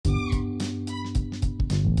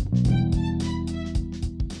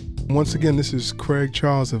Once again, this is Craig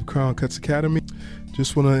Charles of Crown Cuts Academy.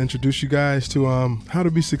 Just want to introduce you guys to how to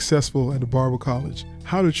be successful at a barber college,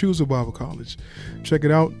 how to choose a barber college. Check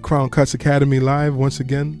it out, Crown Cuts Academy Live. Once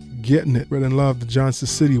again, getting it. Red and Love, the Johnson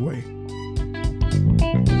City way.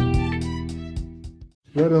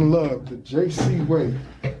 Red and Love, the JC way.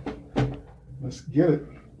 Let's get it.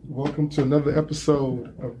 Welcome to another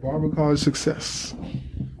episode of Barber College Success,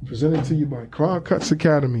 presented to you by Crown Cuts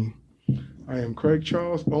Academy. I am Craig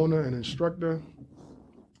Charles, owner and instructor.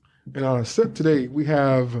 And on our set today, we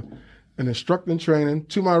have an instructor in training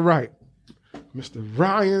to my right, Mr.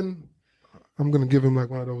 Ryan. I'm going to give him like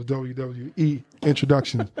one of those WWE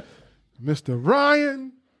introductions. Mr.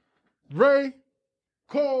 Ryan Ray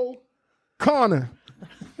Cole Connor.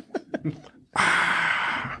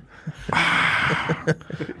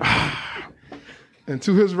 And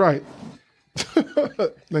to his right,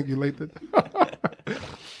 thank you, Lathan.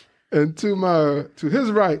 And to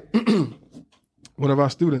his right, one of our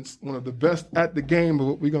students, one of the best at the game of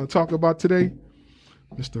what we're going to talk about today,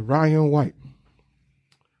 Mr. Ryan White,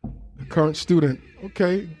 the current student.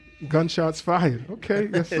 Okay, gunshots fired. Okay,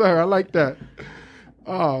 yes, sir, I like that.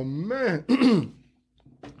 Oh, man.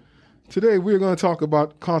 Today, we're going to talk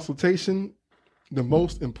about consultation, the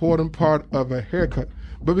most important part of a haircut.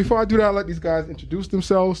 But before I do that, I'll let these guys introduce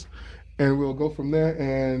themselves, and we'll go from there,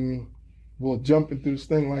 and we'll jump into this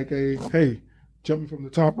thing like jumping from the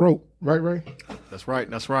top rope. Right, Ray? That's right.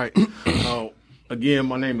 Again,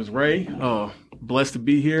 my name is Ray. Blessed to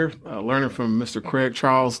be here, learning from Mr. Craig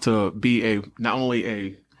Charles to be not only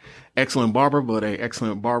a excellent barber, but a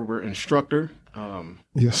excellent barber instructor.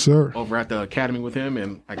 Yes, sir. Over at the academy with him,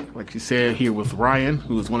 and like you said, here with Ryan,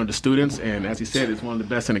 who is one of the students, and as he said, is one of the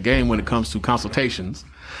best in the game when it comes to consultations.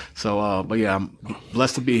 So, but yeah, I'm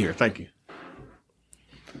blessed to be here. Thank you.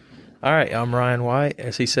 All right, I'm Ryan White.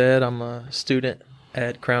 As he said, I'm a student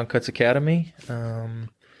at Crown Cuts Academy,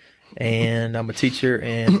 and I'm a teacher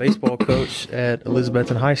and baseball coach at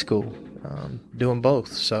Elizabethton High School, doing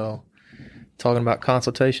both. So, talking about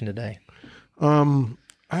consultation today. I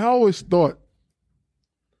always thought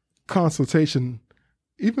consultation,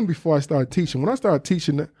 even before I started teaching. When I started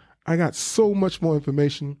teaching, I got so much more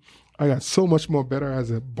information. I got so much more better as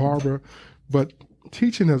a barber. But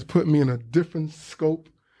teaching has put me in a different scope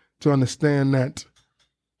to understand that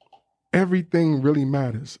everything really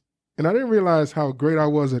matters. And I didn't realize how great I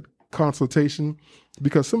was at consultation,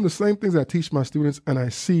 because some of the same things I teach my students and I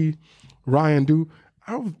see Ryan do,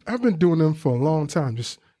 I've been doing them for a long time,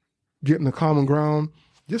 just getting the common ground,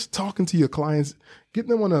 just talking to your clients,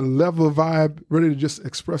 getting them on a level vibe, ready to just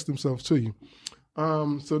express themselves to you.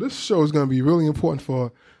 So this show is going to be really important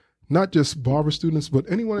for not just barber students, but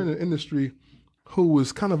anyone in the industry who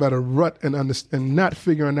is kind of at a rut and not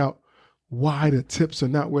figuring out why the tips are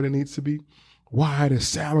not where they need to be, why the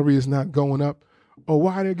salary is not going up, or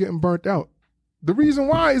why they're getting burnt out. The reason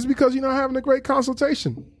why is because you're not having a great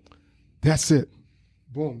consultation. That's it.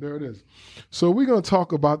 Boom, there it is. So we're going to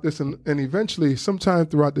talk about this, and eventually, sometime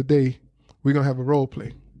throughout the day, we're going to have a role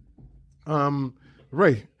play.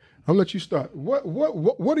 Ray, I'll let you start.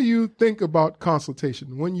 What do you think about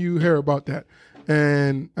consultation when you hear about that?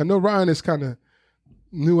 And I know Ryan is kind of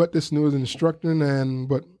new at this, new as an instructor,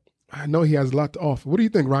 but I know he has a lot to offer. What do you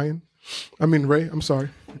think, Ryan? I mean, Ray, I'm sorry.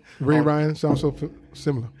 Ryan sounds so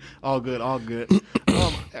similar. All good.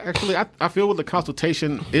 Actually, I feel with the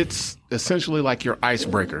consultation, it's essentially like your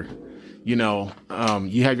icebreaker. You know,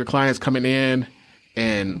 you have your clients coming in,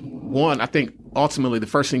 and I think ultimately the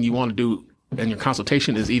first thing you want to do in your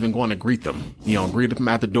consultation is even going to greet them. You know, greet them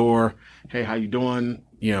at the door. Hey, how you doing?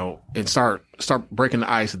 You know, and start breaking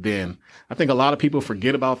the ice. Then I think a lot of people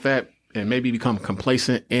forget about that and maybe become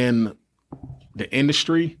complacent in the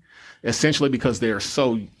industry, essentially because they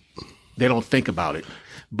don't think about it.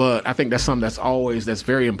 But I think that's something that's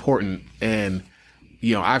very important. And,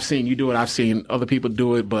 you know, I've seen you do it. I've seen other people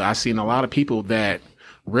do it, but I've seen a lot of people that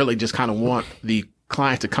really just kind of want the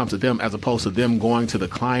client to come to them as opposed to them going to the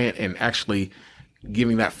client and actually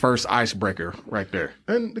giving that first icebreaker right there.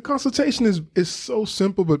 And the consultation is so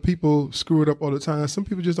simple, but people screw it up all the time. Some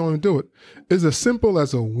people just don't even do it. It's as simple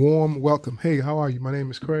as a warm welcome. Hey, how are you? My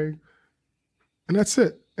name is Craig. And that's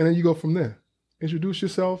it. And then you go from there. Introduce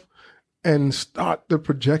yourself and start the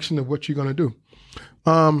projection of what you're going to do.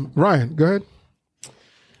 Ryan, go ahead.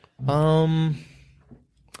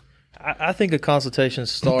 I think a consultation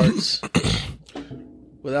starts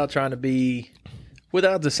without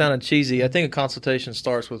the sounding cheesy. I think a consultation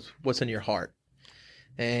starts with what's in your heart.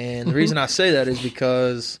 And the reason I say that is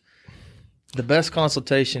because the best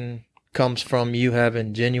consultation comes from you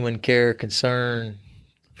having genuine care, concern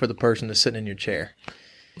for the person that's sitting in your chair.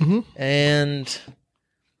 Mm-hmm. And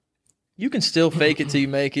You can still fake it till you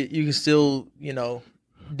make it. You can still,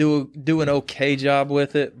 do an okay job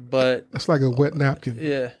with it, but It's like a wet napkin.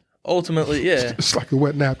 yeah, ultimately, yeah, It's like a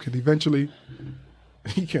wet napkin. Eventually,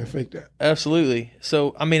 you can't fake that. absolutely.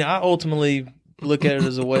 So, I mean, I ultimately look at it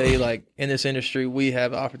as a way, like in this industry, we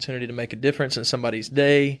have opportunity to make a difference in somebody's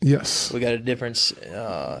day. Yes. We got a difference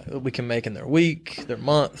we can make in their week, their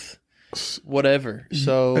month, whatever.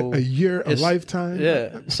 So A year, a it's- lifetime.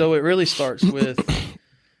 yeah. So it really starts with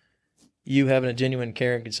you having a genuine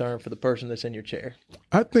care and concern for the person that's in your chair.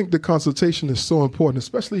 I think the consultation is so important,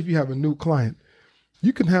 especially if you have a new client.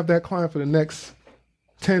 You can have that client for the next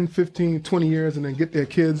 10, 15, 20 years and then get their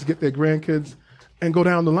kids, get their grandkids, and go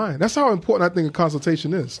down the line. That's how important I think a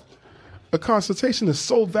consultation is. A consultation is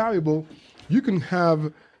so valuable. You can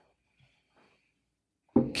have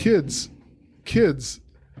kids, 3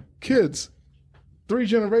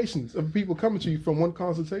 generations of people coming to you from one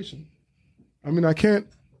consultation. I mean, I can't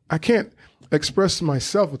express to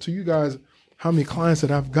myself or to you guys how many clients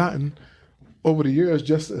that I've gotten over the years,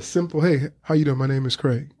 just a simple, hey, how you doing? My name is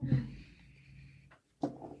Craig.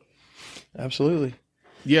 Absolutely.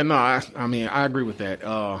 Yeah, no, I mean, I agree with that.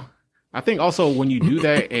 I think also when you do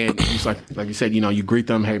that, and it's like you said, you greet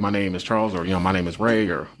them, hey, my name is Charles, or my name is Ray,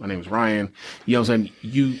 or my name is Ryan. You know what I'm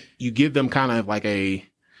saying? You give them kind of like a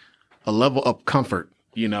level of comfort.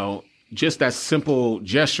 Just that simple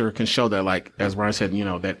gesture can show that, like as Ryan said,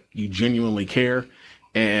 that you genuinely care,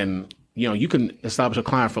 and you can establish a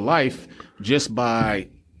client for life just by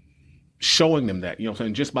showing them that.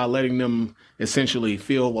 Just by letting them essentially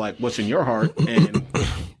feel like what's in your heart, and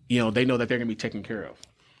they know that they're gonna be taken care of.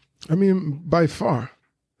 I mean, by far.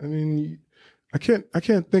 I mean, I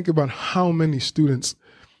can't think about how many students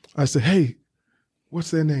I say, hey,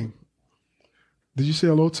 what's their name? Did you say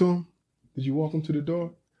hello to them? Did you walk them to the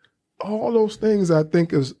door? All those things I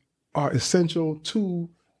think are essential to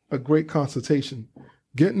a great consultation.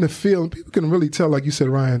 Getting the feel, and people can really tell, like you said,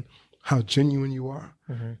 Ryan, how genuine you are,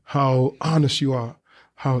 how honest you are,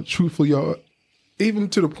 how truthful you are, even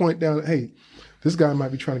to the point down, hey, this guy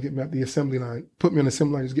might be trying to get me out the assembly line, put me on the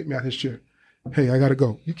assembly line, just get me out his chair. Hey, I got to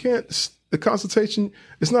go. You can't, the consultation,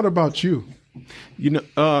 it's not about you. And you're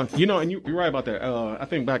right about that. I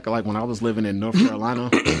think back like when I was living in North Carolina,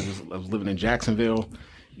 I was living in Jacksonville.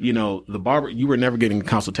 The barber, you were never getting a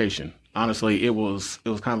consultation. Honestly, it was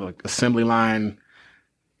kind of like assembly line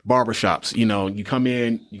barbershops. You come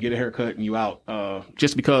in, you get a haircut, and you out.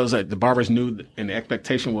 Just because the barbers knew, and the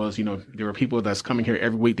expectation was, there were people that's coming here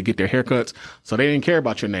every week to get their haircuts, so they didn't care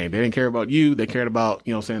about your name. They didn't care about you. They cared about,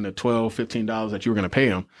 the $12, $15 that you were going to pay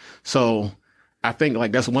them. So I think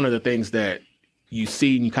like that's one of the things that you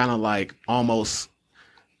see, and you kind of like almost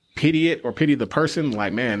pity it or pity the person.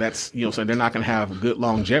 Like, man, that's, so they're not going to have good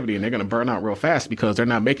longevity, and they're going to burn out real fast because they're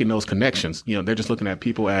not making those connections. They're just looking at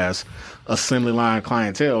people as assembly line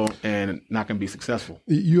clientele and not going to be successful.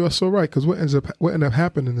 You are so right, because what ends up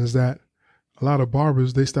happening is that a lot of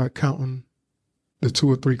barbers, they start counting the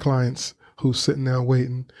 2 or 3 clients who's sitting there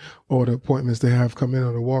waiting, or the appointments they have come in,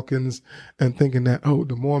 or the walk-ins, and thinking that, oh,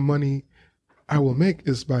 the more money I will make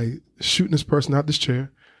is by shooting this person out this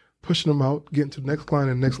chair, pushing them out, getting to the next client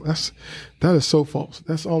and the next. That is so false.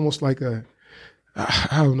 That's almost like I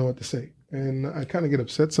don't know what to say. And I kind of get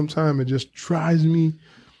upset sometimes. It just drives me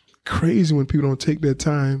crazy when people don't take their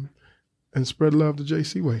time and spread love the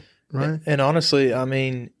JC way, right? And honestly, I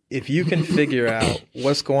mean, if you can figure out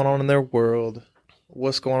what's going on in their world,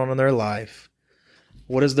 what's going on in their life,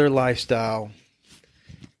 what is their lifestyle,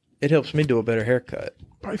 it helps me do a better haircut.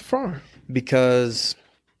 By far. Because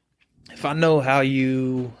if I know how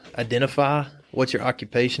you identify what your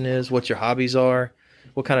occupation is, what your hobbies are,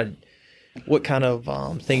 what kind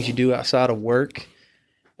of things you do outside of work,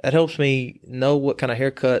 that helps me know what kind of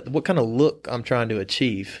haircut, what kind of look I'm trying to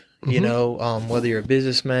achieve. Whether you're a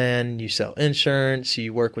businessman, you sell insurance,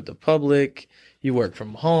 you work with the public, you work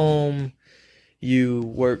from home, you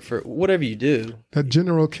work for whatever you do. That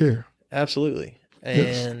general care. Absolutely.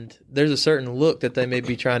 And there's a certain look that they may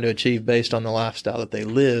be trying to achieve based on the lifestyle that they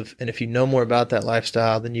live. And if you know more about that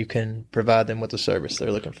lifestyle, then you can provide them with the service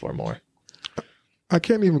they're looking for more. I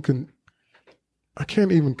can't even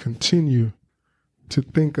continue to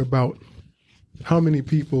think about how many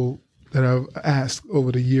people that I've asked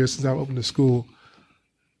over the years since I've opened the school,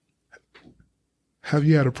 have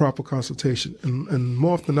you had a proper consultation? And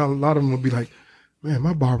more often than not, a lot of them will be like, man,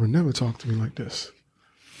 my barber never talked to me like this.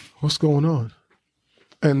 What's going on?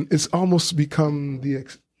 And it's almost become the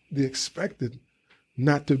expected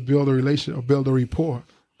not to build a relation or build a rapport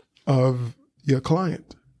of your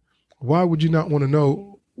client. Why would you not want to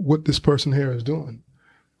know what this person here is doing?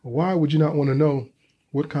 Why would you not want to know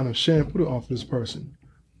what kind of shampoo to offer this person?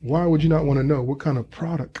 why would you not want to know what kind of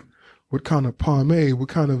product, what kind of pomade, what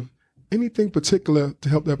kind of anything particular to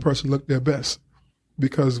help that person look their best?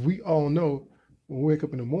 Because we all know when we wake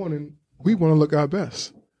up in the morning, we want to look our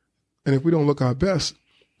best. And if we don't look our best,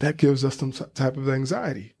 that gives us some type of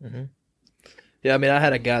anxiety. Mm-hmm. Yeah, I mean, I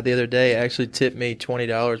had a guy the other day actually tip me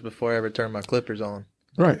 $20 before I ever turned my clippers on.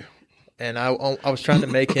 Right. And I was trying to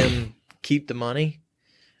make him keep the money.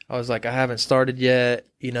 I was like, I haven't started yet,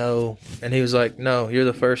 you know. And he was like, no, you're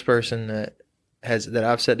the first person that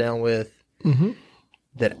I've sat down with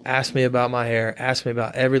that asked me about my hair, asked me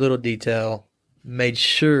about every little detail, made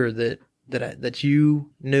sure that you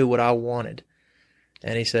knew what I wanted.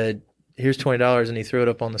 And he said, here's $20, and he threw it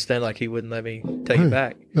up on the stand like he wouldn't let me take it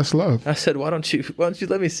back. That's love. I said, why don't you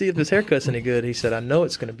let me see if this haircut's any good? He said, I know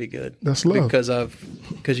it's going to be good. That's love.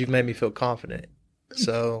 Because you've made me feel confident.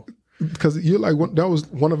 So because you're like, that was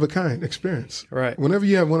one of a kind experience. Right. Whenever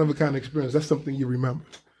you have one of a kind experience, that's something you remember.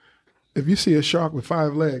 If you see a shark with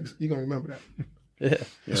 5 legs, you're going to remember that. Yeah.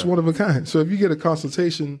 It's one of a kind. So if you get a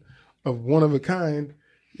consultation of one of a kind,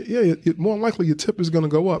 more likely your tip is going to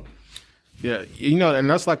go up. Yeah, you know, and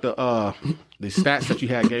that's like the stats that you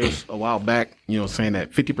had gave us a while back, you know, saying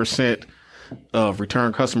that 50% of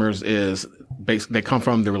return customers they come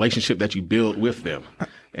from the relationship that you build with them.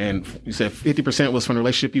 And you said 50% was from the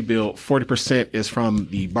relationship you build, 40% is from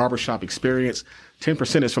the barbershop experience,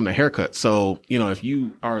 10% is from the haircut. So, you know, if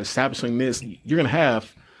you are establishing this, you're going to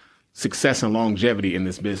have success and longevity in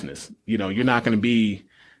this business. You know, you're not going to be,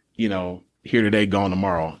 you know, here today, gone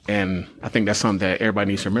tomorrow. And I think that's something that everybody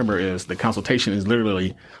needs to remember is the consultation is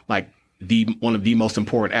literally like one of the most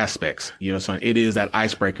important aspects. You know, so it is that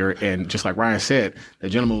icebreaker. And just like Ryan said, the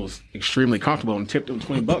gentleman was extremely comfortable and tipped him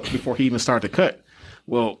 $20 before he even started to cut.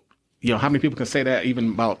 Well, you know, how many people can say that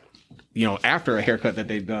even about, you know, after a haircut that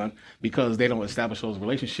they've done because they don't establish those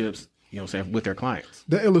relationships, you know, saying with their clients.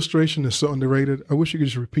 That illustration is so underrated. I wish you could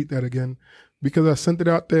just repeat that again because I sent it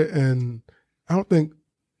out there and I think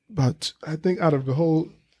out of the whole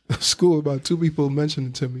school, about 2 people mentioned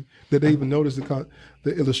it to me that they even noticed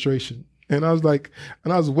the illustration. And I was like,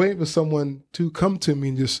 I was waiting for someone to come to me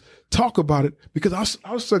and just talk about it because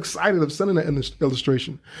I was so excited of sending that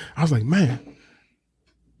illustration. I was like, man,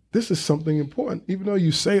 this is something important. Even though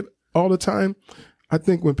you say it all the time, I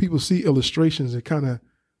think when people see illustrations, it kind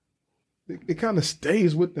of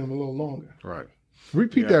stays with them a little longer. Right.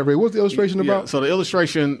 Repeat that, Ray. What's the illustration about? So the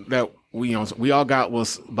illustration that we all got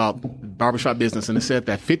was about barbershop business, and it said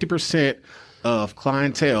that 50% of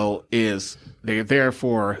clientele they're there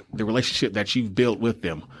for the relationship that you've built with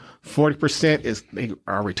them. 40% they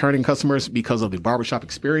are returning customers because of the barbershop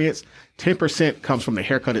experience. 10% comes from the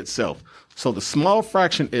haircut itself. So the small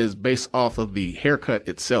fraction is based off of the haircut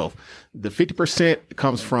itself. The 50%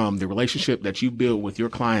 comes from the relationship that you build with your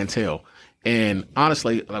clientele. And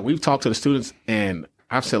honestly, like we've talked to the students and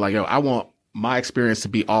I've said like, yo, I want my experience to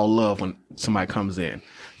be all love when somebody comes in.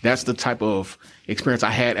 That's the type of experience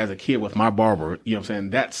I had as a kid with my barber. You know what I'm saying?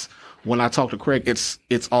 That's when I talk to Craig, it's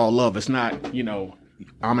all love. It's not, you know,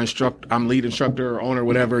 I'm lead instructor or owner,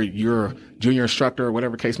 whatever, you're junior instructor or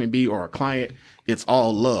whatever case may be, or a client. It's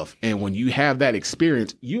all love. And when you have that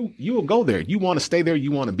experience, you will go there. You want to stay there. You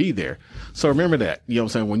want to be there. So remember that, you know what I'm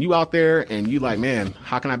saying? When you out there and you like, man,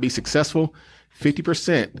 how can I be successful?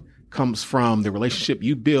 50% comes from the relationship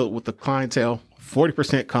you build with the clientele.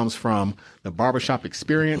 40% comes from the barbershop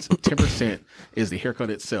experience. 10% is the haircut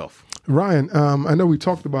itself. Ryan, I know we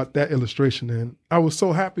talked about that illustration and I was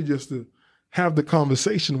so happy just to have the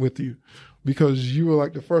conversation with you because you were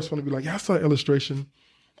like the first one to be like, yeah, I saw that illustration.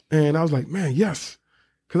 And I was like, man, yes.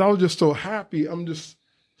 Because I was just so happy. I'm just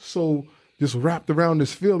so wrapped around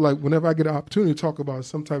this field. Like whenever I get an opportunity to talk about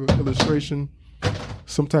some type of illustration,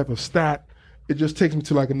 some type of stat, it just takes me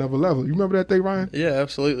to like another level. You remember that day, Ryan? Yeah,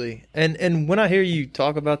 absolutely. And when I hear you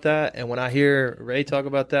talk about that and when I hear Ray talk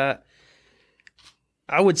about that,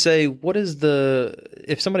 I would say,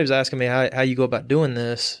 if somebody was asking me how you go about doing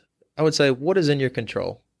this, I would say, what is in your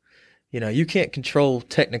control? You know, you can't control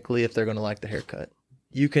technically if they're going to like the haircut.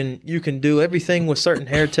 You can do everything with certain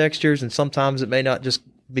hair textures, and sometimes it may not just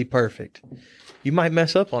be perfect. You might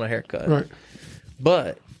mess up on a haircut. Right.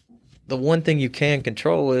 But the one thing you can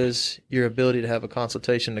control is your ability to have a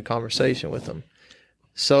consultation, a conversation with them.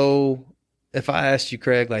 So if I asked you,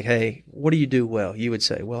 Craig, like, hey, what do you do well? You would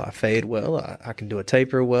say, well, I fade well. I can do a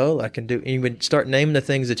taper well. You would start naming the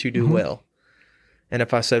things that you do well. And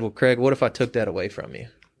if I said, well, Craig, what if I took that away from you?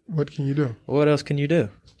 What can you do? What else can you do?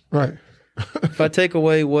 Right. If I take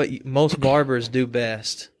away what most barbers do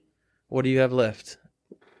best, what do you have left?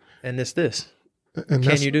 And it's this. And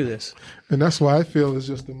can you do this? And that's why I feel is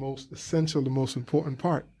just the most essential, the most important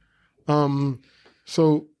part.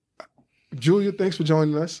 So Julia, thanks for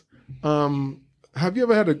joining us. Have you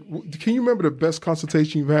ever had can you remember the best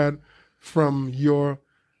consultation you've had from your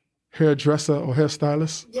hairdresser or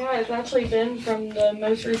hairstylist? Yeah, it's actually been from the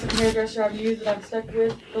most recent hairdresser I've used that I've stuck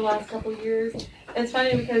with the last couple of years. It's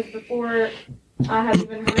funny because before I had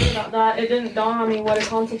even heard about that, it didn't dawn on me what a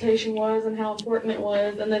consultation was and how important it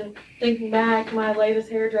was. And then thinking back, my latest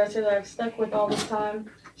hairdresser that I've stuck with all this time,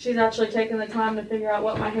 she's actually taken the time to figure out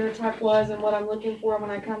what my hair type was and what I'm looking for when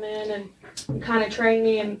I come in and kind of train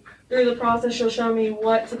me. And through the process, she'll show me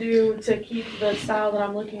what to do to keep the style that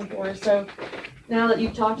I'm looking for. So now that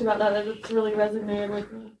you've talked about that, it's really resonated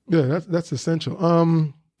with me. Yeah, that's essential.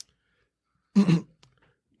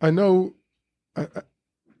 I know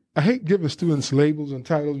I hate giving students labels and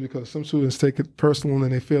titles because some students take it personal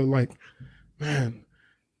and they feel like, man,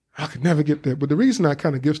 I could never get there. But the reason I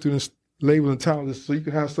kind of give students labels and titles is so you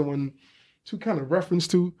can have someone to kind of reference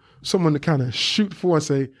to, someone to kind of shoot for and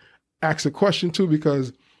say, ask a question to,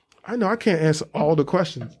 because I know I can't answer all the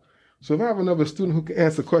questions. So if I have another student who can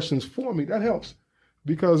answer questions for me, that helps,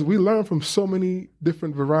 because we learn from so many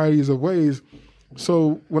different varieties of ways.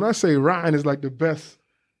 So when I say Ryan is like the best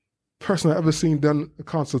person I've ever seen done a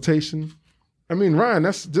consultation, I mean, Ryan,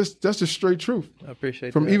 that's just straight truth. I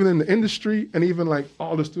appreciate from that. Even in the industry and even like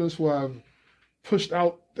all the students who I've pushed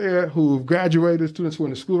out there, who've graduated, students who are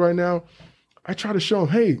in the school right now, I try to show them,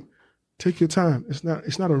 hey, take your time. It's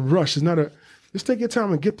not a rush. Just take your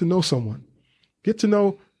time and get to know someone. Get to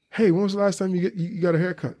know, hey, when was the last time you got a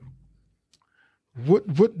haircut?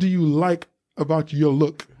 What do you like about your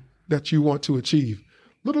look that you want to achieve?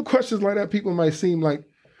 Little questions like that, people might seem like,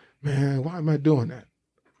 man, why am I doing that?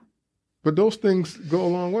 But those things go a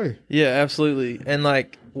long way. Yeah, absolutely. And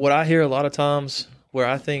like what I hear a lot of times where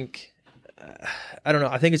I think, I don't know,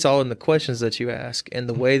 I think it's all in the questions that you ask and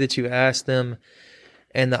the way that you ask them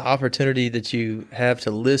and the opportunity that you have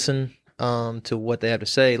to listen to what they have to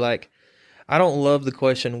say. Like, I don't love the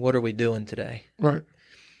question, what are we doing today? Right.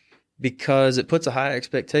 Because it puts a high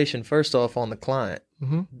expectation, first off, on the client.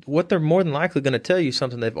 Mm-hmm. What they're more than likely going to tell you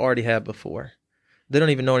something they've already had before. They don't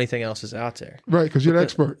even know anything else is out there. Right, because you're the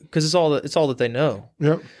expert. Because it's all that they know.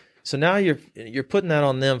 Yep. So now you're putting that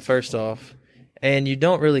on them first off, and you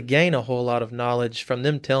don't really gain a whole lot of knowledge from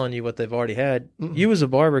them telling you what they've already had. Mm-mm. You as a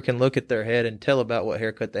barber can look at their head and tell about what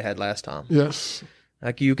haircut they had last time. Yes.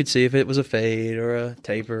 Like you could see if it was a fade or a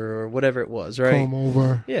taper or whatever it was, right? Comb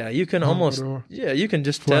over. Yeah, you can almost, you can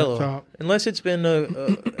just tell. Top. Unless it's been,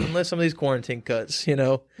 unless some of these quarantine cuts, you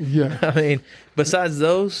know? Yeah. I mean, besides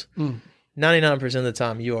those, 99% of the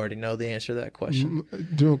time you already know the answer to that question.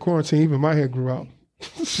 During quarantine, even my hair grew out.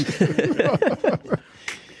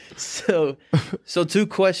 So two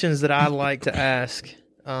questions that I like to ask,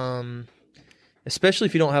 especially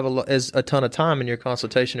if you don't have a ton of time in your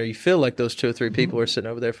consultation or you feel like those 2 or 3 people are sitting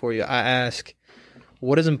over there for you, I ask,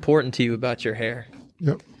 what is important to you about your hair?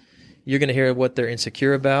 Yep. You're going to hear what they're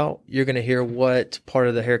insecure about. You're going to hear what part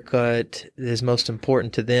of the haircut is most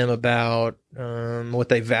important to them about what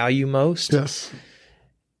they value most. Yes.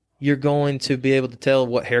 You're going to be able to tell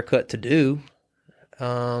what haircut to do.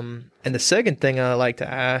 And the second thing I like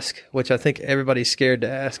to ask, which I think everybody's scared to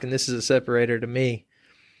ask, and this is a separator to me,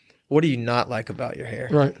 what do you not like about your hair?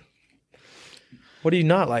 Right. What do you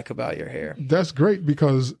not like about your hair? That's great,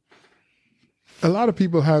 because a lot of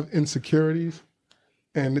people have insecurities,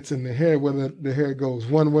 and it's in the hair, whether the hair goes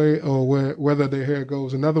one way or whether their hair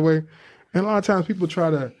goes another way. And a lot of times people try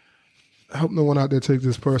to, I hope no one out there takes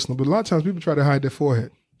this personal, but a lot of times people try to hide their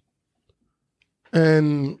forehead.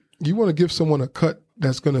 And you want to give someone a cut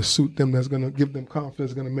that's going to suit them, that's going to give them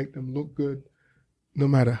confidence, going to make them look good, no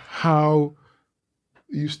matter how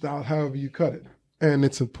you style, however you cut it. And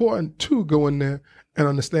it's important to go in there and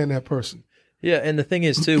understand that person. Yeah, and the thing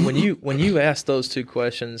is too, when you ask those 2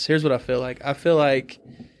 questions, here's what I feel like. I feel like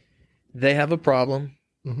they have a problem.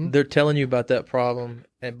 Mm-hmm. They're telling you about that problem,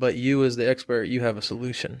 but you as the expert, you have a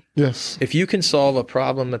solution. Yes. If you can solve a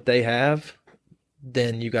problem that they have,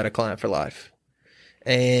 then you got a client for life.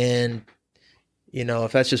 And you know,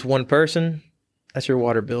 if that's just one person, that's your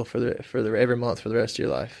water bill for the every month for the rest of your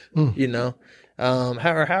life. You know,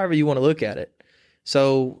 however you want to look at it.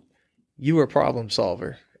 So you are a problem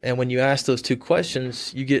solver, and when you ask those 2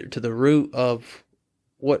 questions, you get to the root of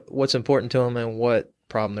what's important to them and what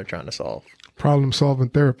problem they're trying to solve. Problem solving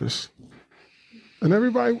therapists, and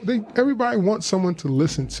everybody wants someone to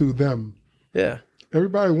listen to them. Yeah,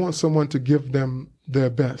 everybody wants someone to give them their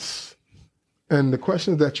best, and the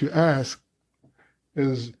questions that you ask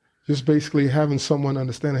is just basically having someone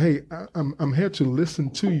understand, hey, I'm here to listen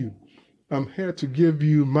to you. I'm here to give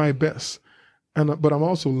you my best. But I'm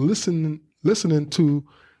also listening to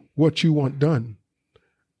what you want done.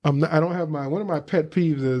 I don't have one of my pet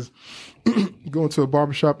peeves is going to a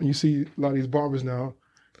barbershop and you see a lot of these barbers now,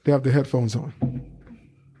 they have the headphones on.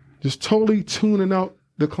 Just totally tuning out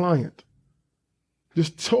the client.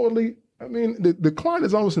 Just totally, I mean, the client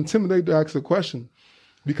is almost intimidated to ask a question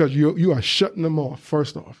because you are shutting them off,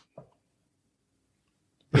 first off.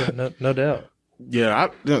 Yeah, no doubt. Yeah,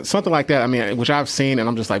 something like that. I mean, which I've seen, and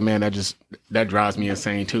I'm just like, man, that drives me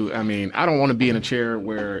insane too. I mean, I don't want to be in a chair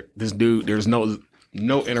where this dude, there's no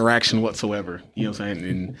interaction whatsoever. You know what I'm saying?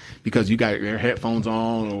 And because you got your headphones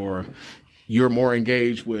on, or you're more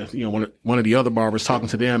engaged with, you know, one of the other barbers talking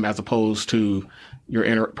to them as opposed to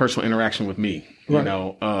your personal interaction with me. Right. You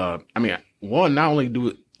know, I mean, one, not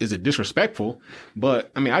only is it disrespectful, but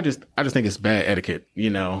I mean, I just think it's bad etiquette. You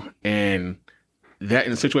know, and that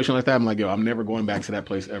in a situation like that, I'm like, yo, I'm never going back to that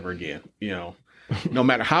place ever again. You know, no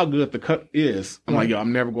matter how good the cut is, I'm like, yo,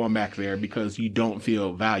 I'm never going back there because you don't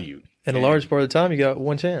feel valued. And a large part of the time, you got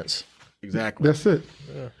one chance. Exactly. That's it.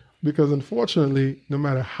 Yeah. Because unfortunately, no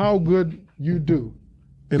matter how good you do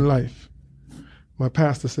in life, my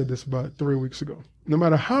pastor said this about 3 weeks ago. No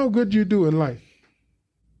matter how good you do in life,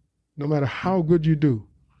 no matter how good you do,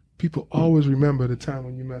 people always remember the time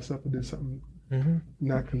when you mess up and did something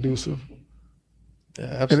not conducive. Yeah,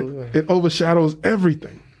 absolutely. And it overshadows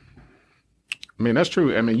everything. I mean, that's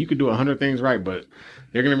true. I mean, you could do 100 things right, but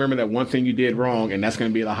they're going to remember that one thing you did wrong, and that's going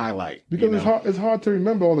to be the highlight. Because it's hard to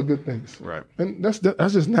remember all the good things. Right. And that's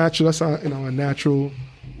just natural. That's a natural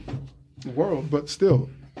world. But still,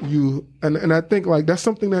 and I think like that's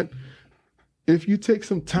something that if you take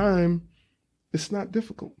some time, it's not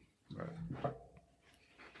difficult. Right.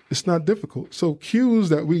 It's not difficult. So cues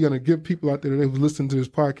that we're going to give people out there that have listened to this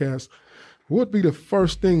podcast, what would be the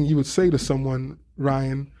first thing you would say to someone,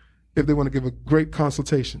 Ryan, if they want to give a great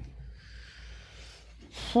consultation?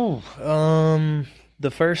 The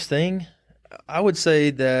first thing, I would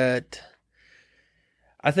say that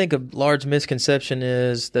I think a large misconception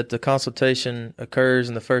is that the consultation occurs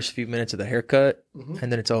in the first few minutes of the haircut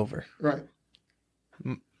and then it's over. Right.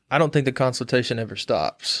 I don't think the consultation ever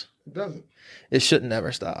stops. It doesn't. It shouldn't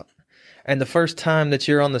ever stop. And the first time that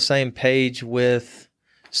you're on the same page with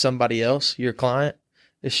somebody else, your client,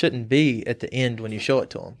 it shouldn't be at the end when you show it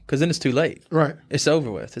to them, because then it's too late. Right. It's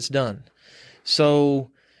over with. It's done.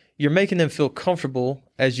 So you're making them feel comfortable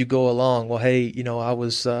as you go along. Well, hey, you know, I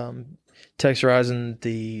was texturizing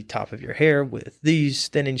the top of your hair with these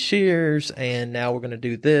thinning shears, and now we're going to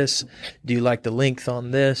do this. Do you like the length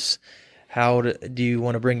on this? Do you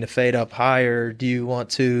want to bring the fade up higher? Do you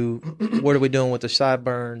want to, what are we doing with the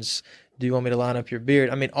sideburns? Do you want me to line up your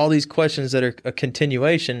beard? I mean, all these questions that are a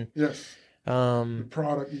continuation. Yes. The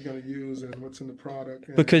product you're going to use and what's in the product.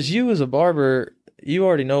 And because you as a barber, you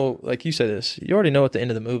already know, like you said this, you already know what the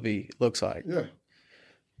end of the movie looks like. Yeah.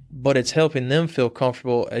 But it's helping them feel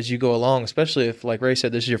comfortable as you go along, especially if, like Ray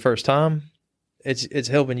said, this is your first time. It's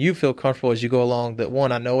helping you feel comfortable as you go along that,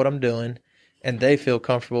 one, I know what I'm doing, and they feel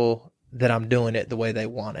comfortable that I'm doing it the way they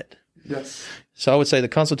want it. Yes. So I would say the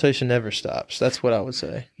consultation never stops. That's what I would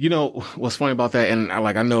say. You know, what's funny about that, and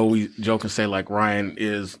I know we joke and say like Ryan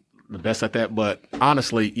is the best at that, but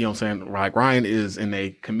honestly, you know what I'm saying, like Ryan is in a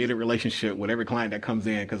committed relationship with every client that comes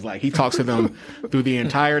in, because like he talks to them through the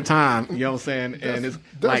entire time, you know what I'm saying, and it's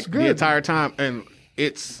like good. The entire time, and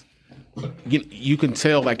it's you can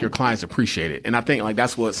tell like your clients appreciate it, and I think like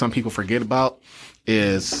that's what some people forget about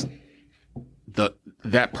is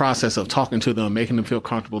that process of talking to them, making them feel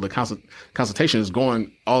comfortable. The consultation is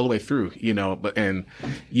going all the way through, you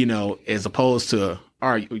know, as opposed to,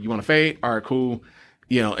 all right, you want to fade? All right, cool.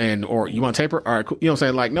 You know, or you want to taper? All right, cool. You know what I'm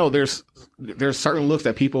saying? Like, no, there's certain looks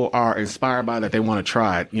that people are inspired by that they want to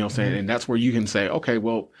try it, you know what I'm saying? And that's where you can say, okay,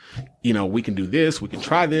 well, you know, we can do this, we can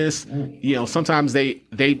try this. You know, sometimes they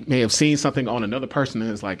may have seen something on another person and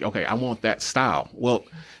it's like, okay, I want that style. Well,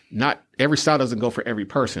 not every style doesn't go for every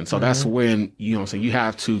person. So that's when, you know what I'm saying, you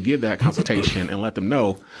have to give that consultation and let them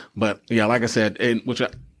know. But yeah, like I said, and which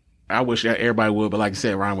I wish that everybody would, but like I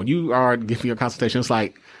said, Ryan, when you are giving your consultation, it's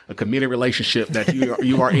like a committed relationship that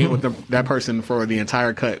you are in with that person for the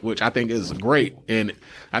entire cut, which I think is great. And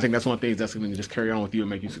I think that's one of the things that's going to just carry on with you and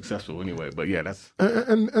make you successful anyway. But yeah, that's.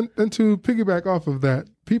 And to piggyback off of that,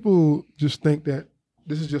 people just think that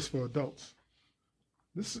this is just for adults.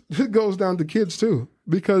 This goes down to kids too,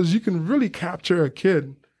 because you can really capture a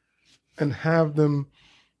kid and have them,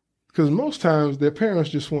 because most times their parents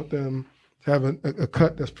just want them to have a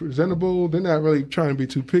cut that's presentable. They're not really trying to be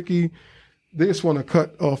too picky. They just want to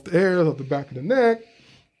cut off the hairs off the back of the neck.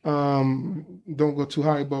 Don't go too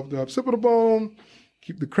high above the occipital bone.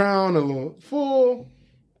 Keep the crown a little full,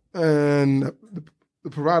 and the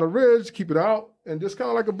parietal ridge, keep it out, and just kind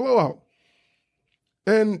of like a blowout.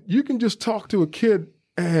 And you can just talk to a kid,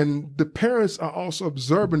 and the parents are also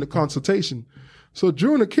observing the consultation. So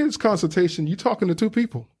during the kid's consultation, you're talking to two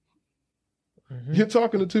people. Mm-hmm. You're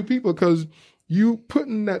talking to two people because you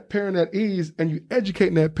putting that parent at ease and you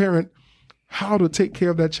educating that parent how to take care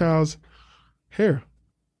of that child's hair,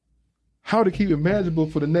 how to keep it manageable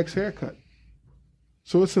for the next haircut.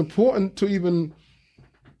 So it's important to even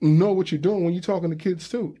know what you're doing when you're talking to kids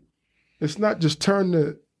too. It's not just turn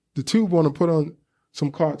the tube on and put on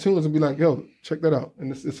some cartoons and be like, yo, check that out.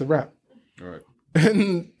 And it's a wrap. All right.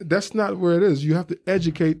 And that's not where it is. You have to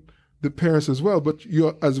educate the parents as well, but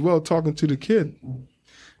you're as well talking to the kid.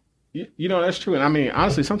 You know, that's true. And I mean,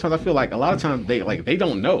 honestly, sometimes I feel like a lot of times they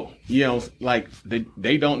don't know, you know, like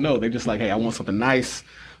they don't know. They're just like, hey, I want something nice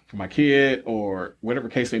for my kid or whatever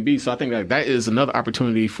case may be. So I think that is another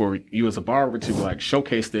opportunity for you as a barber to like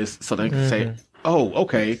showcase this so they can say, oh,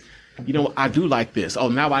 okay, you know, I do like this. Oh,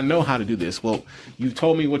 now I know how to do this. Well, you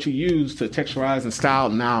told me what you use to texturize and style.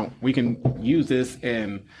 Now we can use this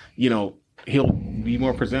and, you know, he'll be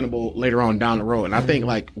more presentable later on down the road. And I think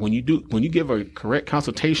like when you give a correct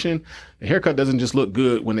consultation, the haircut doesn't just look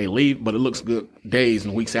good when they leave, but it looks good days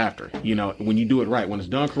and weeks after, you know, when you do it right, when it's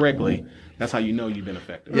done correctly, that's how you know you've been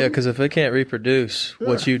effective. Yeah, because if it can't reproduce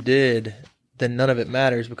what you did, then none of it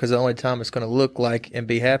matters because the only time it's going to look like and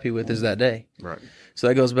be happy with is that day. Right. So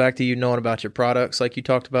that goes back to you knowing about your products like you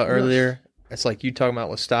talked about earlier. It's like you talking about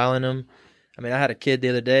with styling them. I mean, I had a kid the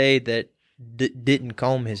other day that didn't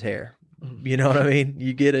comb his hair. You know what I mean?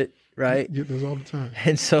 You get it, right? You get those all the time.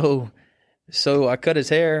 And so I cut his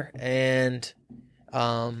hair and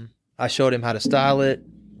I showed him how to style it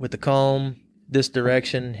with the comb, this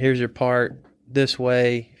direction, here's your part, this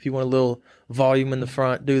way. If you want a little volume in the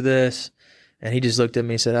front, do this. And he just looked at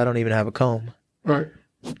me and said, I don't even have a comb. Right.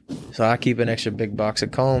 So I keep an extra big box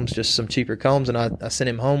of combs, just some cheaper combs, and I sent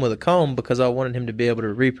him home with a comb because I wanted him to be able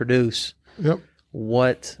to reproduce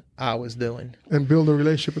what I was doing. And build a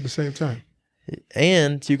relationship at the same time.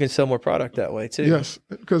 And you can sell more product that way too. Yes,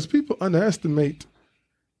 because people underestimate.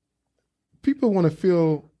 People want to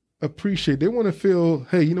feel appreciated. They want to feel,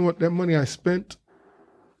 hey, you know what? That money I spent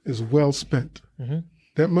is well spent. Mm-hmm.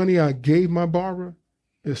 That money I gave my barber,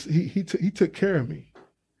 he took care of me.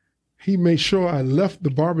 He made sure I left the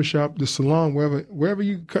barbershop, the salon, wherever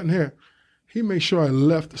you cutting hair. He made sure I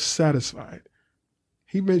left satisfied.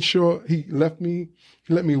 He made sure he let me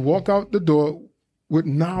walk out the door with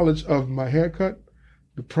knowledge of my haircut,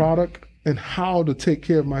 the product, and how to take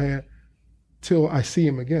care of my hair till I see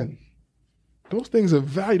him again. Those things are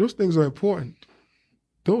valuable. Those things are important.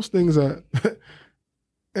 Those things are,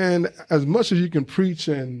 and as much as you can preach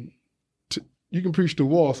you can preach the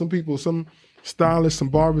wall. Some stylists, some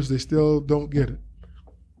barbers, they still don't get it.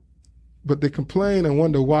 But they complain and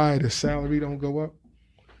wonder why their salary don't go up.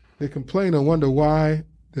 They complain and wonder why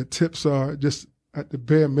their tips are just at the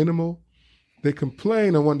bare minimum. They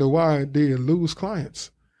complain and wonder why they lose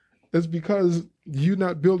clients. It's because you're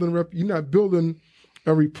not building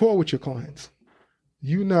a rapport with your clients.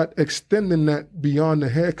 You're not extending that beyond the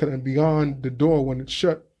haircut and beyond the door when it's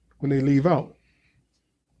shut, when they leave out.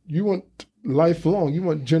 You want lifelong, you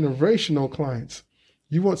want generational clients.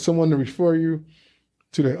 You want someone to refer you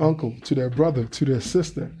to their uncle, to their brother, to their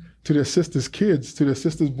sister, to their sister's kids, to their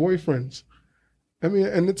sister's boyfriends. I mean,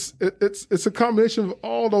 and it's a combination of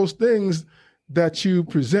all those things that you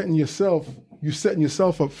setting yourself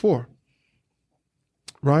up for.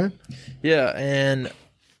 Ryan? Yeah, and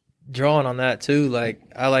drawing on that too, like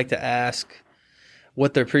I like to ask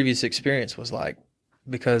what their previous experience was like.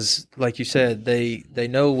 Because like you said, they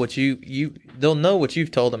know what they'll know what you've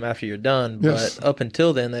told them after you're done, Yes. but up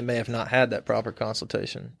until then they may have not had that proper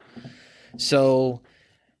consultation. So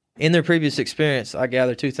in their previous experience, I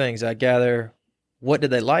gather two things. I gather what did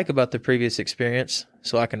they like about their previous experience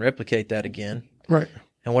so I can replicate that again. Right.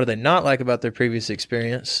 And what do they not like about their previous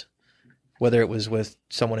experience, whether it was with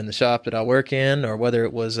someone in the shop that I work in or whether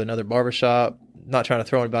it was another barbershop. Not trying to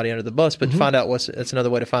throw anybody under the bus, but find out it's another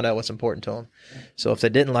way to find out what's important to them. So if they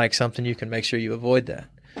didn't like something, you can make sure you avoid that.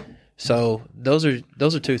 So those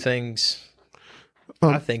are two things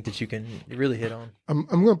I think that you can really hit on. I'm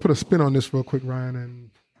going to put a spin on this real quick, Ryan,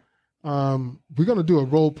 and we're going to do a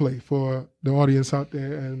role play for the audience out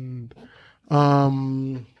there. And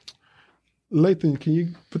Lathan, can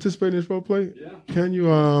you participate in this role play? Yeah. Can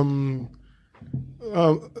you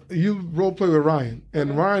you role play with Ryan,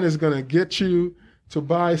 and Ryan is going to get you to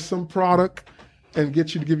buy some product and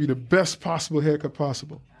get you to give you the best possible haircut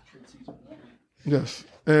possible. Yes,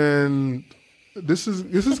 and this is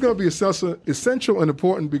going to be essential and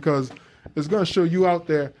important because it's going to show you out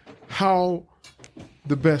there how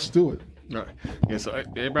the best do it. Right. Yeah, so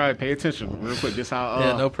everybody pay attention real quick. This how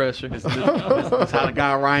Yeah, no pressure. this how the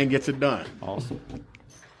guy Ryan gets it done. Awesome.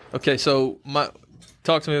 Okay, so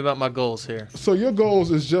talk to me about my goals here. So your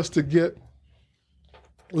goals is just to get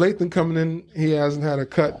Lathan coming in. He hasn't had a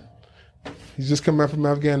cut. He's just come back from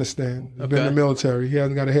Afghanistan. He's been in the military. He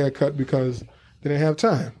hasn't got a haircut because they didn't have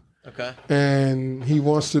time. Okay. And he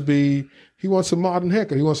wants a modern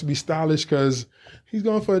haircut. He wants to be stylish because he's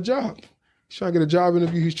going for a job. He's trying to get a job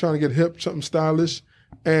interview. He's trying to get hip, something stylish.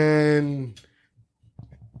 And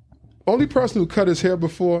only person who cut his hair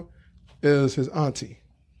before is his auntie.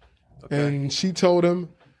 Okay. And she told him,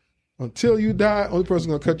 until you die, only person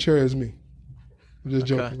going to cut your hair is me. I'm just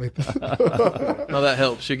joking like that. No, that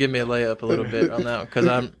helps. You give me a layup a little bit on that because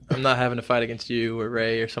I'm not having to fight against you or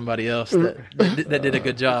Ray or somebody else that did a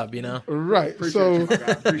good job, you know? Right. So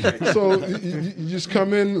you just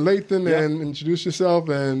come in, Lathan, and introduce yourself,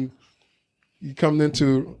 and you come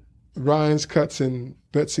into Ryan's Cuts in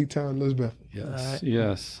Betsy Town, Elizabeth. Yes.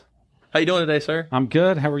 Yes. How you doing today, sir? I'm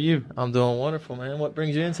good. How are you? I'm doing wonderful, man. What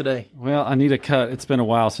brings you in today? Well, I need a cut. It's been a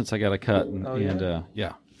while since I got a cut.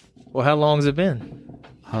 Yeah? Well, how long has it been?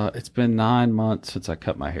 It's been 9 months since I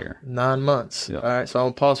cut my hair. 9 months. Yeah. All right, so I'm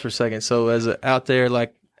going to pause for a second. So out there,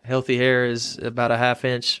 like, healthy hair is about a ½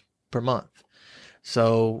 inch per month.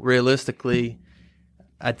 So realistically,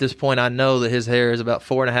 at this point, I know that his hair is about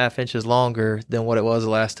 4.5 inches longer than what it was the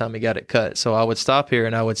last time he got it cut. So I would stop here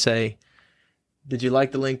and I would say, did you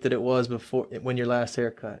like the length that it was before when your last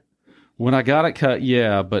haircut? When I got it cut,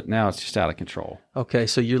 yeah, but now it's just out of control. Okay,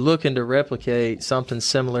 so you're looking to replicate something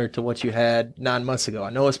similar to what you had 9 months ago.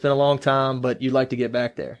 I know it's been a long time, but you'd like to get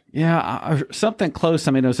back there. Yeah, something close.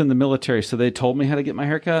 I mean, I was in the military, so they told me how to get my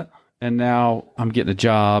hair cut, and now I'm getting a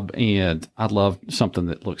job, and I'd love something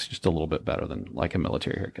that looks just a little bit better than like a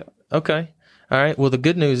military haircut. Okay. All right. Well, the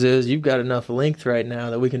good news is you've got enough length right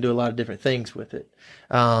now that we can do a lot of different things with it.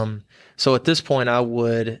 So at this point, I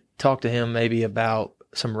would talk to him maybe about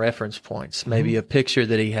some reference points, maybe a picture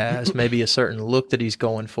that he has, maybe a certain look that he's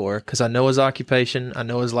going for. Because I know his occupation, I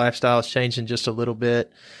know his lifestyle is changing just a little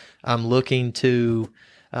bit. I'm looking to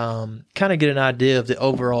kind of get an idea of the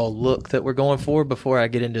overall look that we're going for before I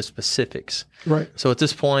get into specifics. Right. So at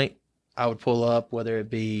this point, I would pull up, whether it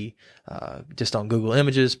be just on Google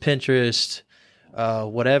Images, Pinterest,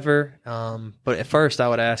 whatever. But at first, I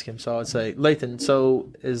would ask him. So I would say, Lathan,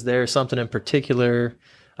 so is there something in particular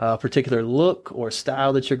look or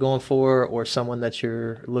style that you're going for, or someone that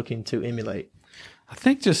you're looking to emulate? I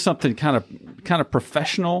think just something kind of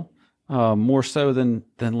professional, more so than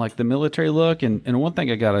like the military look. And one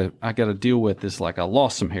thing I gotta deal with is, like, I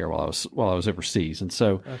lost some hair while I was overseas, and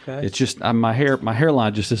so it's just my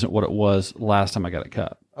hairline just isn't what it was last time I got it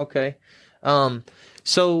cut. Okay,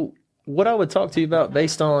 so what I would talk to you about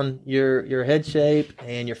based on your head shape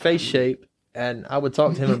and your face shape, and I would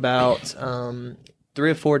talk to him about 3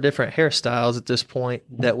 or 4 different hairstyles at this point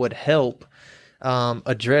that would help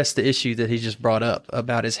address the issue that he just brought up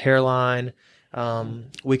about his hairline.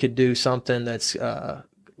 We could do something that's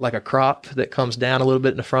like a crop that comes down a little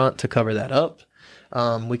bit in the front to cover that up.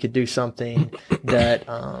 We could do something that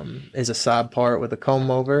is a side part with a comb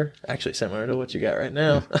over, actually similar to what you got right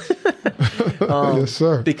now. Yes,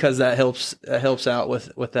 sir. Because that helps out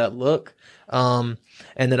with that look. And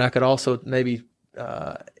then I could also maybe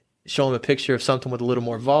show him a picture of something with a little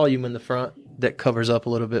more volume in the front that covers up a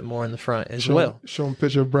little bit more in the front as well. Show him a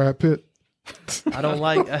picture of Brad Pitt. I don't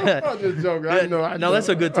like. I'm just joking. I know. No, that's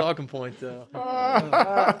a good talking point, though.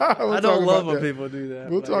 I don't love when people do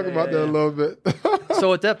that. We'll talk about that a little bit.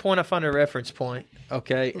 So at that point, I find a reference point,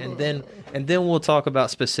 okay, and then we'll talk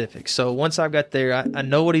about specifics. So once I've got there, I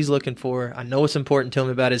know what he's looking for. I know what's important to him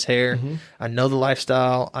about his hair. I know the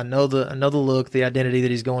lifestyle. I know the look, the identity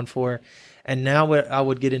that he's going for, and now I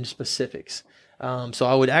would get into specifics. So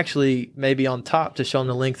I would actually, maybe on top, to show him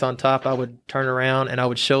the length on top, I would turn around and I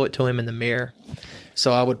would show it to him in the mirror.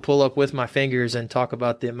 So I would pull up with my fingers and talk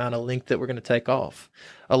about the amount of length that we're going to take off.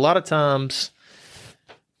 A lot of times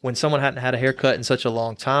when someone hadn't had a haircut in such a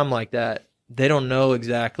long time like that, they don't know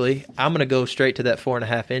exactly. I'm going to go straight to that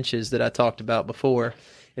 4.5 inches that I talked about before.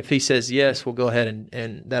 If he says yes, we'll go ahead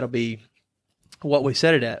and that'll be what we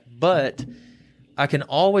set it at. But I can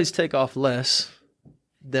always take off less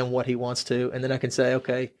than what he wants to, and then I can say,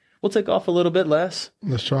 okay, we'll take off a little bit less.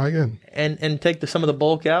 Let's try again. And take some of the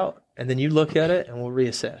bulk out, and then you look at it, and we'll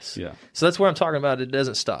reassess. Yeah. So that's where I'm talking about. It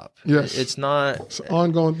doesn't stop. Yes. It's not. It's an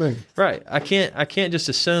ongoing thing. Right. I can't just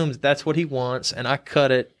assume that that's what he wants, and I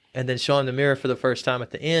cut it, and then show him the mirror for the first time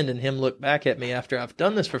at the end, and him look back at me after I've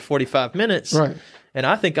done this for 45 minutes. Right. And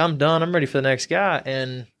I think I'm done. I'm ready for the next guy,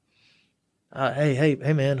 and Hey,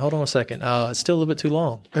 man, hold on a second. It's still a little bit too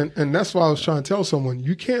long. And that's why I was trying to tell someone,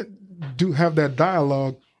 you can't have that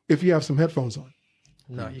dialogue if you have some headphones on.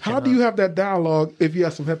 No, you can't. How do you have that dialogue if you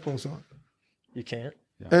have some headphones on? You can't.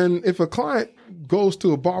 And if a client goes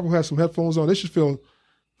to a barber who has some headphones on, they should feel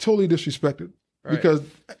totally disrespected. Right.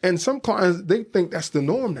 And some clients, they think that's the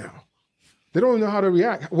norm now. They don't even know how to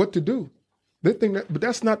react, what to do. They think that, but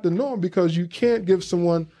that's not the norm, because you can't give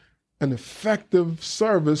someone an effective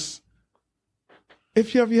service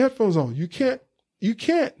if you have your headphones on. You can't,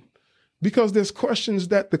 because there's questions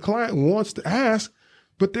that the client wants to ask,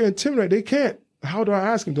 but they're intimidated. They can't. How do I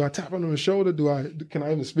ask him? Do I tap on the shoulder? Can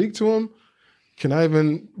I even speak to him?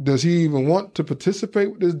 Does he even want to participate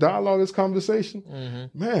with this dialogue, this conversation?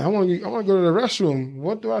 Mm-hmm. Man, I want to go to the restroom.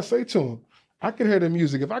 What do I say to him? I can hear the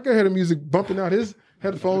music. If I can hear the music bumping out his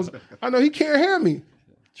headphones, I know he can't hear me.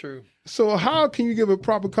 True. So how can you give a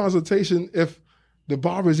proper consultation if the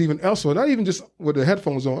barber is even elsewhere, not even just with the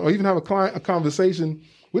headphones on, or even have a conversation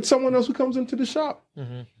with someone else who comes into the shop?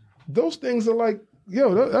 Mm-hmm. Those things are like,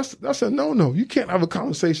 that's a no-no. You can't have a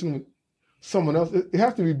conversation with someone else. It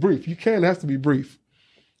has to be brief. It has to be brief.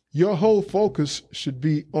 Your whole focus should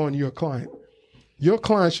be on your client. Your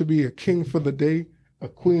client should be a king for the day, a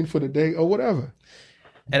queen for the day, or whatever.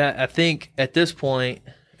 And I think at this point,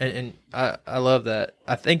 and I love that.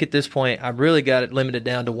 I think at this point, I've really got it limited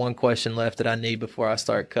down to one question left that I need before I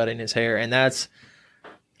start cutting his hair. And that's,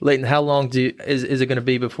 Leighton, how long is it going to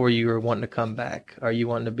be before you are wanting to come back? Are you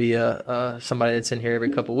wanting to be somebody that's in here every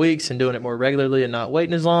couple of weeks and doing it more regularly and not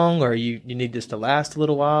waiting as long? Or you need this to last a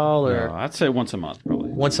little while? Or No, I'd say once a month, probably.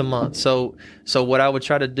 Once a month. So what I would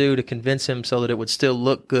try to do to convince him so that it would still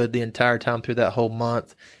look good the entire time through that whole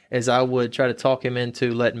month is I would try to talk him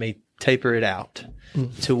into letting me taper it out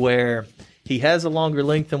to where he has a longer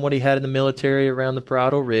length than what he had in the military around the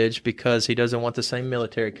parietal ridge, because he doesn't want the same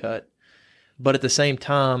military cut. But at the same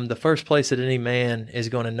time, the first place that any man is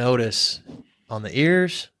going to notice on the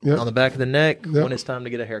ears, on the back of the neck, when it's time to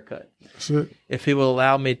get a haircut. That's it. If he will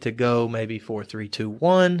allow me to go maybe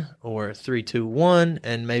 4-3-2-1 or 3-2-1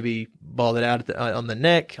 and maybe ball it out on the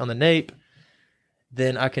neck, on the nape,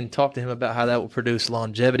 then I can talk to him about how that will produce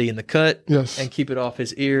longevity in the cut and keep it off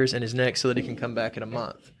his ears and his neck so that he can come back in a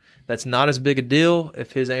month. That's not as big a deal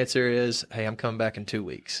if his answer is, hey, I'm coming back in 2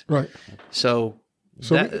 weeks. Right. So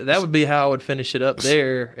that would be how I would finish it up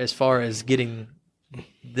there as far as getting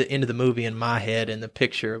the end of the movie in my head and the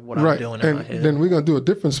picture of what I'm doing in my head. Then we're going to do a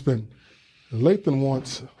different spin. Lathan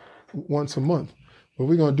wants once a month, but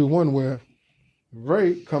we're going to do one where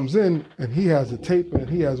Ray comes in and he has a tape and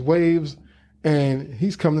he has waves and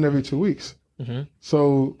he's coming every 2 weeks. Mm-hmm.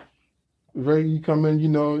 So Ray, you come in, you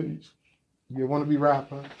want to be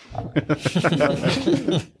rapper.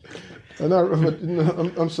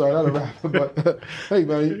 I'm sorry, not a rapper, but hey,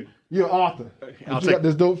 man, you're an author. You got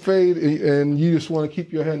this dope fade, and you just want to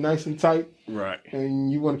keep your hair nice and tight. Right.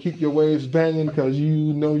 And you want to keep your waves banging because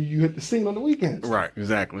you hit the scene on the weekends. Right,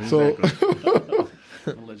 exactly. So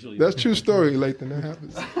that's true story, Lathan. That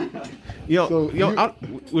happens.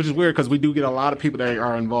 Which is weird because we do get a lot of people that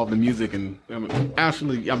are involved in music, and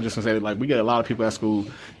actually, I'm just gonna say, like, we get a lot of people at school.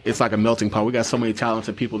 It's like a melting pot. We got so many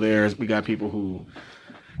talented people there. We got people who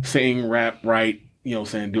sing, rap, write,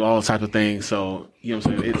 do all types of things. So,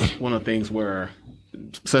 it's one of the things where,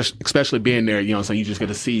 especially being there, so you just get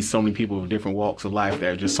to see so many people with different walks of life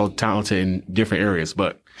that are just so talented in different areas.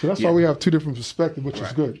 So that's why we have two different perspectives, which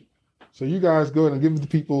is good. So you guys go ahead and give the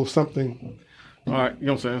people something. All right, you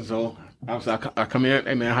know what I'm saying? So I come in,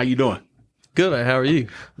 hey man, how you doing? Good, man. How are you?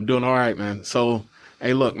 I'm doing all right, man. So,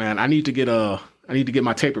 hey, look, man, I need to get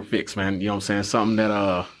my taper fixed, man. You know what I'm saying? Something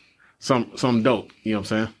that something dope. You know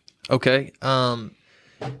what I'm saying? Okay.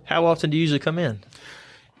 How often do you usually come in?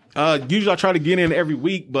 Usually I try to get in every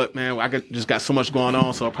week, but man, just got so much going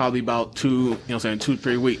on, so probably about 2 to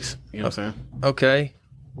 3 weeks. You know what I'm saying? Okay.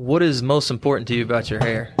 What is most important to you about your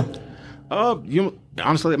hair?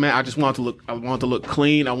 Honestly, man, I want to look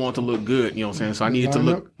clean. I want to look good. You know what I'm saying? So I needed,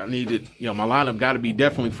 my lineup got to be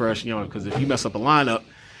definitely fresh, because if you mess up a lineup,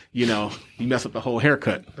 you mess up the whole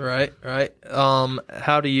haircut. Right.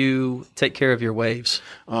 How do you take care of your waves?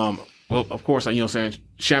 Well, of course,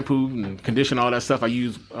 shampoo and condition, all that stuff. I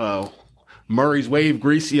use Murray's Wave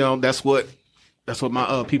Grease. That's what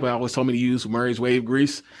my people always told me to use, Murray's Wave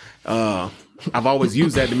Grease. I've always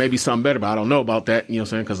used that to maybe something better, but I don't know about that,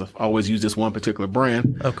 because I've always used this one particular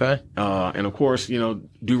brand. Okay. And of course,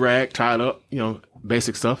 do-rag, tie it up,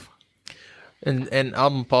 basic stuff. And I'm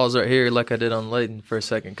going to pause right here like I did on Layton for a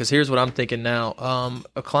second, because here's what I'm thinking now.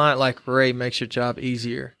 A client like Ray makes your job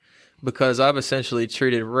easier, because I've essentially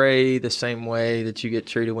treated Ray the same way that you get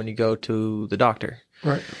treated when you go to the doctor.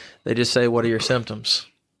 Right. They just say, "What are your symptoms?"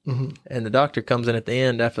 And the doctor comes in at the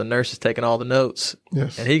end after the nurse has taken all the notes,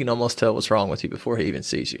 Yes. and he can almost tell what's wrong with you before he even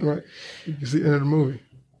sees you. Right. You can see the end of the movie.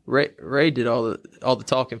 Ray did all the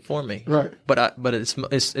talking for me. Right. But it's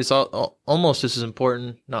almost just as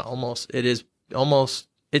important. Not almost. It is almost.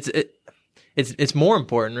 It's more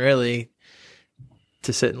important, really,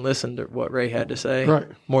 to sit and listen to what Ray had to say, Right.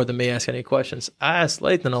 more than me asking any questions. I asked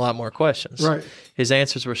Lathan a lot more questions. Right. His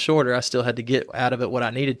answers were shorter. I still had to get out of it what I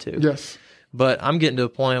needed to. Yes. But I'm getting to a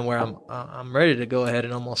point where I'm ready to go ahead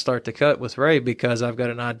and almost start the cut with Ray because I've got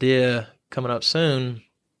an idea coming up soon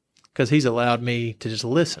because he's allowed me to just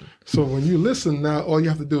listen. So when you listen now, all you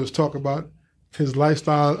have to do is talk about his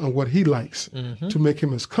lifestyle and what he likes to make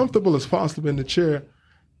him as comfortable as possible in the chair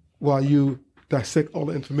while you dissect all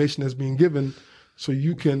the information that's being given so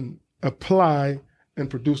you can apply and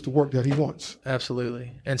produce the work that he wants.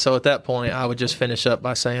 Absolutely. And so at that point, I would just finish up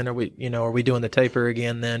by saying, are we doing the taper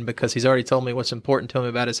again then? Because he's already told me what's important to him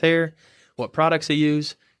about his hair, what products he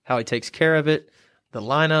uses, how he takes care of it, the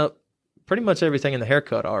lineup, pretty much everything in the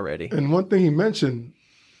haircut already. And one thing he mentioned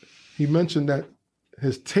that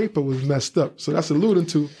his taper was messed up. So that's alluding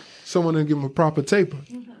to someone didn't give him a proper taper.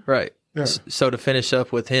 Right. Yeah. So to finish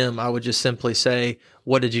up with him, I would just simply say,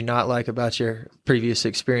 what did you not like about your previous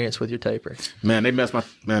experience with your taper? Man, they messed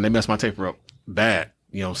my taper up bad.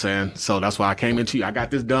 You know what I'm saying? So that's why I came into you. I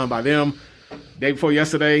got this done by them day before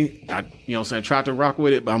yesterday. I tried to rock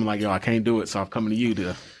with it, but I'm like, I can't do it. So I'm coming to you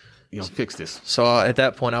to, fix this. So at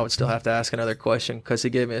that point, I would still have to ask another question because he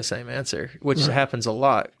gave me the same answer, which happens a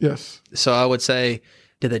lot. Yes. So I would say,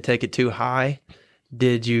 did they take it too high?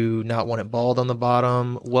 Did you not want it bald on the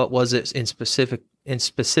bottom? What was it in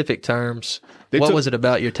specific terms? What was it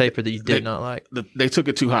about your taper that you did not like? They took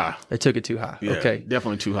it too high. They took it too high. Yeah, okay.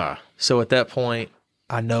 Definitely too high. So at that point,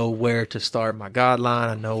 I know where to start my guideline.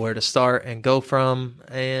 I know where to start and go from.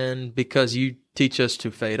 And because you teach us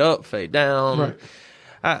to fade up, fade down, Right.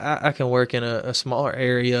 I can work in a smaller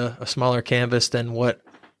area, a smaller canvas than what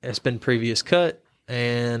has been previous cut.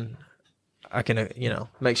 And I can,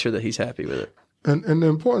 make sure that he's happy with it. And the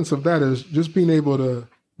importance of that is just being able to,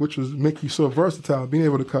 which was make you so versatile, being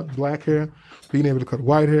able to cut black hair, being able to cut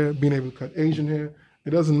white hair, being able to cut Asian hair.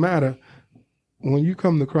 It doesn't matter. When you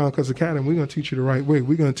come to Crown Cuts Academy, we're going to teach you the right way.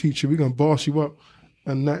 We're going to teach you. We're going to boss you up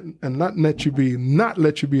and not let you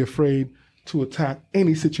be afraid to attack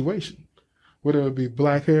any situation, whether it be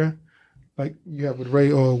black hair, like you have with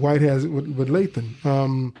Ray, or white hair with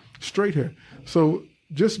Lathan, straight hair. So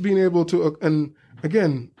just being able to, and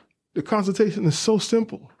again, the consultation is so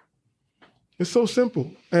simple. It's so simple,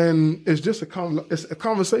 and it's just a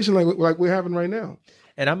conversation like we're having right now.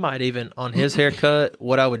 And I might even, on his haircut,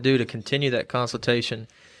 what I would do to continue that consultation,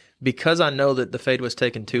 because I know that the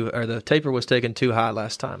taper was taken too high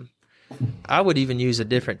last time, I would even use a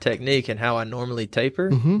different technique in how I normally taper,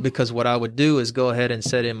 because what I would do is go ahead and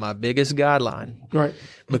set in my biggest guideline. Right.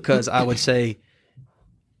 Because I would say,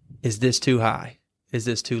 is this too high? Is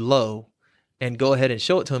this too low? And go ahead and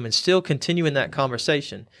show it to him and still continue in that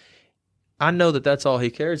conversation. I know that that's all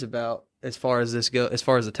he cares about as far as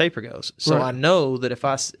the taper goes. So Right. I know that if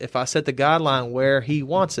I set the guideline where he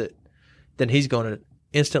wants it, then he's going to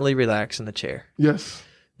instantly relax in the chair. Yes.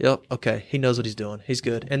 Yep. Okay. He knows what he's doing. He's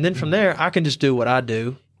good. And then from there, I can just do what I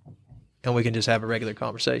do, and we can just have a regular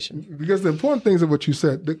conversation. Because the important things of what you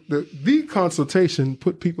said, the consultation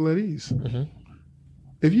put people at ease.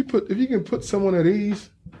 If you can put someone at ease,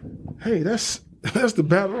 hey, that's the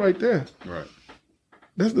battle right there. Right.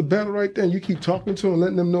 That's the battle right there. And you keep talking to them,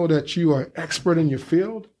 letting them know that you are expert in your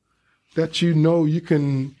field, that you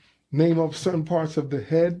can name off certain parts of the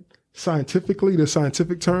head scientifically, the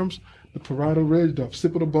scientific terms, the parietal ridge, the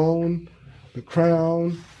occipital bone, the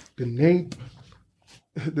crown, the nape,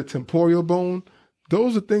 the temporal bone.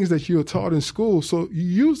 Those are things that you're taught in school. So you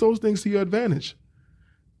use those things to your advantage.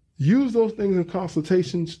 Use those things in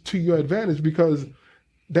consultations to your advantage, because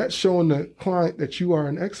that's showing the client that you are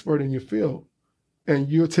an expert in your field and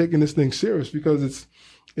you're taking this thing serious, because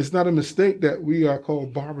it's not a mistake that we are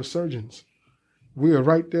called barber surgeons. We are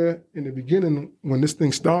right there in the beginning when this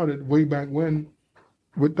thing started way back when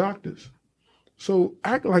with doctors. So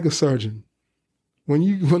act like a surgeon. When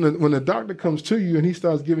the doctor comes to you and he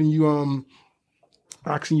starts giving you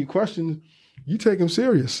asking you questions, you take him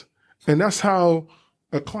serious. And that's how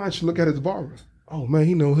a client should look at his barber. Oh man,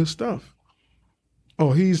 he knows his stuff.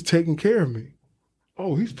 Oh, he's taking care of me.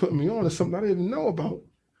 Oh, he's putting me on to something I didn't even know about.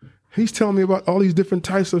 He's telling me about all these different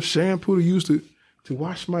types of shampoo to use to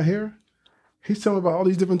wash my hair. He's telling me about all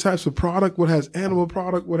these different types of product, what has animal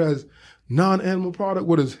product, what has non-animal product,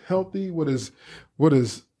 what is healthy, what is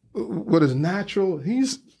what is natural.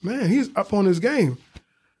 He's up on his game.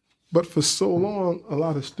 But for so long, a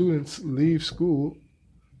lot of students leave school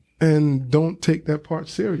and don't take that part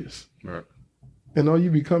serious. Right. And all you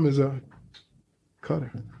become is a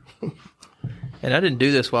cutter. And I didn't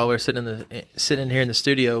do this while we were sitting here in the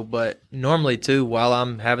studio, but normally too, while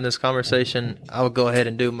I'm having this conversation, I would go ahead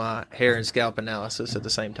and do my hair and scalp analysis at the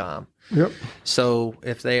same time. Yep. So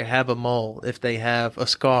if they have a mole, if they have a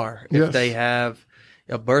scar, if they have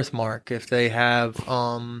a birthmark, if they have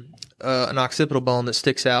an occipital bone that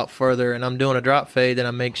sticks out further, and I'm doing a drop fade, then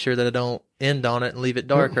I make sure that I don't end on it and leave it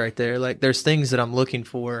dark right there. Like there's things that I'm looking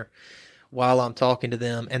for while I'm talking to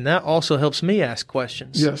them, and that also helps me ask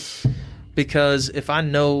questions. Yes. Because if I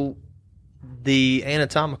know the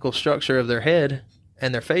anatomical structure of their head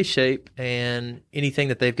and their face shape and anything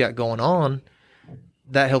that they've got going on,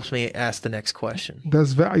 that helps me ask the next question.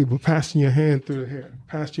 That's valuable. Passing your hand through the hair,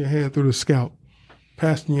 passing your hand through the scalp,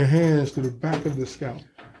 passing your hands through the back of the scalp,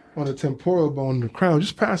 on the temporal bone, the crown,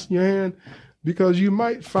 just passing your hand, because you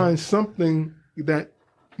might find something that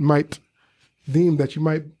might deem that you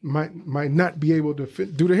might not be able to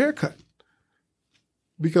do the haircut.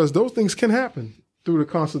 Because those things can happen through the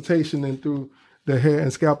consultation and through the hair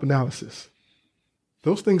and scalp analysis.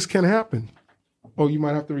 Those things can happen. Or you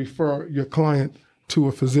might have to refer your client to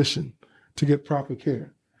a physician to get proper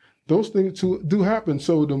care. Those things do happen.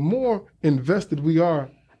 So the more invested we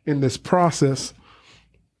are in this process,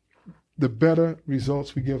 the better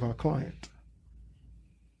results we give our client.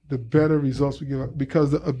 The better results we give,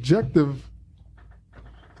 because the objective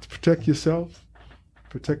is to protect yourself,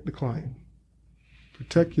 protect the client.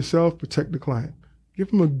 Protect yourself, protect the client. Give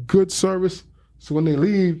them a good service so when they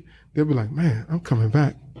leave, they'll be like, man, I'm coming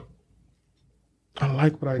back. I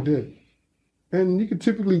like what I did. And you can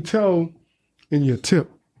typically tell in your tip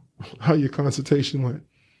how your consultation went.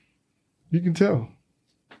 You can tell.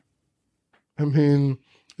 I mean,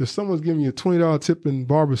 if someone's giving you a $20 tip in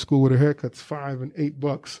barber school where the haircut's $5 and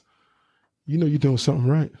 $8, you know you're doing something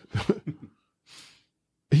right.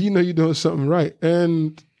 You know you're doing something right.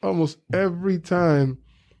 And almost every time,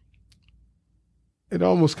 it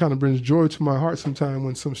almost kind of brings joy to my heart sometimes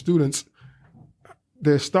when some students,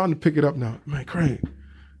 they're starting to pick it up now. Man, Craig,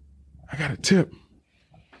 I got a tip.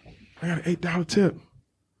 I got an $8 tip.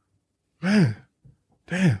 Man,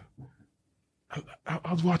 damn.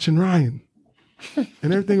 I was watching Ryan.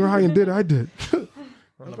 And everything Ryan did, I did. I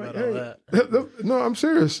was like, hey, no, I'm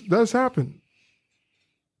serious. That's happened.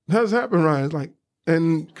 That's happened, Ryan. It's like,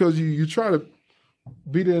 and because you try to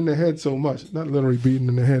beat it in the head so much, not literally beating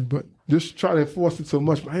in the head, but just try to enforce it so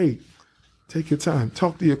much. But hey, take your time,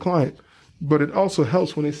 talk to your client. But it also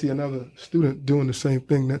helps when they see another student doing the same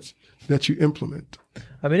thing that you implement.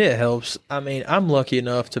 I mean, it helps. I mean, I'm lucky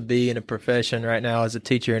enough to be in a profession right now as a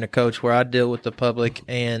teacher and a coach where I deal with the public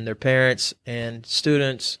and their parents and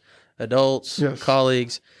students, adults,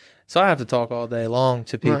 colleagues. So I have to talk all day long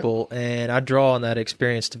to people, and I draw on that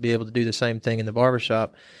experience to be able to do the same thing in the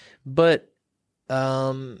barbershop. But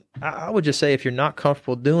I would just say if you're not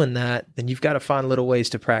comfortable doing that, then you've got to find little ways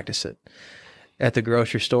to practice it. At the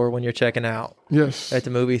grocery store when you're checking out. Yes. At the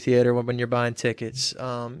movie theater when you're buying tickets.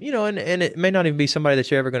 And it may not even be somebody that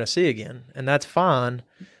you're ever going to see again. And that's fine.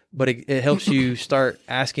 But it helps you start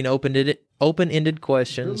asking open-ended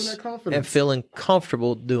questions and feeling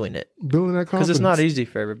comfortable doing it. Building that confidence. Because it's not easy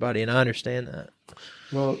for everybody, and I understand that.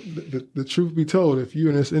 Well, the truth be told, if you're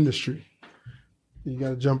in this industry, you got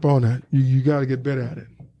to jump on that. You got to get better at it.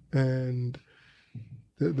 And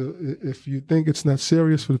if you think it's not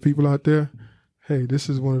serious for the people out there, hey, this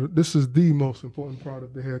is the most important part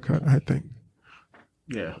of the haircut, I think.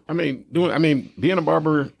 Yeah, being a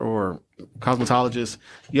barber or cosmetologist,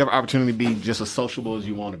 you have an opportunity to be just as sociable as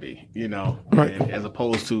you want to be, right? And as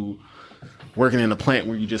opposed to working in a plant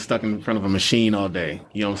where you're just stuck in front of a machine all day.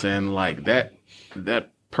 You know what I'm saying? Like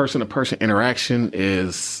that person-to-person interaction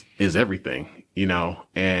is everything,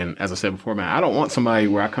 And as I said before, man, I don't want somebody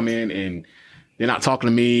where I come in and they're not talking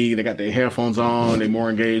to me. They got their headphones on. They're more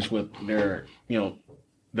engaged with their,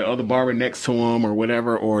 the other barber next to them or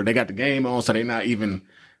whatever, or they got the game on, so they couldn't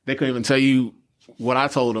even tell you what I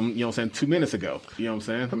told them, 2 minutes ago. You know what I'm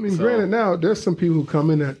saying? I mean, granted, now there's some people who come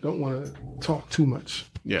in that don't want to talk too much.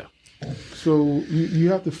 Yeah. So you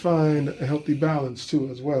have to find a healthy balance too,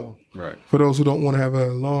 as well. Right. For those who don't want to have a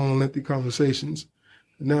long, lengthy conversations.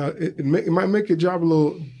 Now, it might make your job a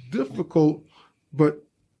little difficult, but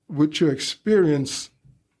with your experience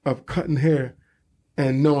of cutting hair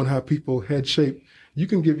and knowing how people head shape, you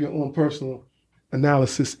can give your own personal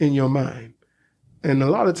analysis in your mind. And a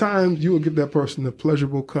lot of times you will give that person a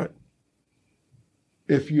pleasurable cut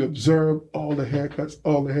if you observe all the haircuts,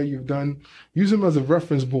 all the hair you've done, use them as a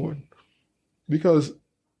reference board because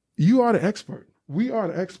you are the expert. We are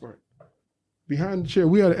the expert. Behind the chair,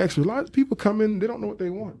 we are the expert. A lot of people come in, they don't know what they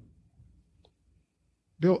want.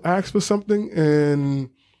 They'll ask for something, and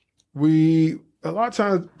a lot of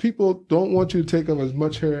times people don't want you to take up as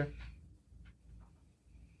much hair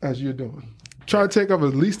as you're doing. Try to take up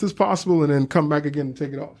as least as possible and then come back again and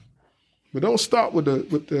take it off. But don't start with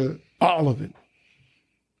the all of it.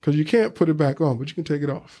 Because you can't put it back on, but you can take it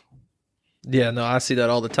off. Yeah, no, I see that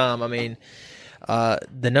all the time. I mean,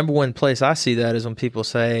 the number one place I see that is when people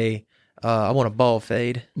say, I want a bald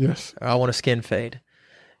fade. Yes. Or I want a skin fade.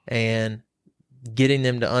 And getting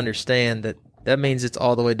them to understand that means it's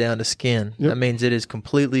all the way down to skin. Yep. That means it is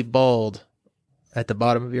completely bald at the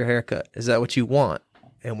bottom of your haircut. Is that what you want?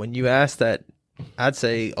 And when you ask that, I'd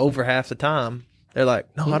say over half the time, they're like,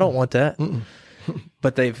 no, I don't want that.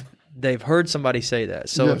 But they've heard somebody say that.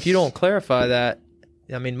 So Yes. if you don't clarify that,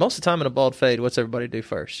 I mean, most of the time in a bald fade, what's everybody do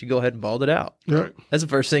first? You go ahead and bald it out. Right. That's the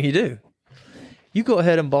first thing you do. You go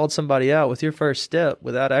ahead and bald somebody out with your first step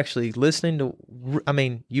without actually listening to, I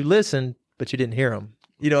mean, you listened, but you didn't hear them.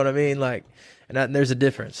 You know what I mean? Like, and there's a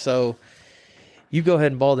difference. So you go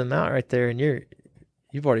ahead and bald them out right there, and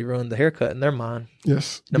you've already ruined the haircut in their mind.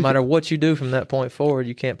 Yes. No matter what you do from that point forward,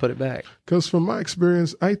 you can't put it back. Because from my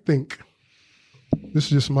experience, I think, this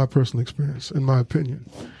is just my personal experience, in my opinion,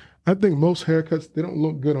 I think most haircuts, they don't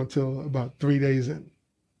look good until about 3 days in.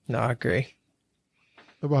 No, I agree.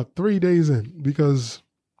 About 3 days in, because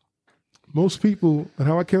most people, and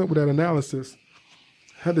how I came up with that analysis,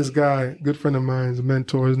 had this guy, good friend of mine, a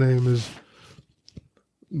mentor, his name is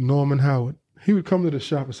Norman Howard. He would come to the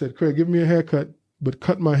shop and said, Craig, give me a haircut, but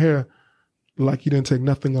cut my hair like you didn't take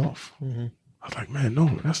nothing off. Mm-hmm. I was like, man,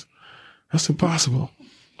 no, that's impossible.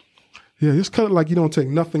 Yeah, just cut it like you don't take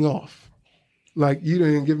nothing off. Like you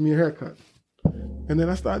didn't even give me a haircut. And then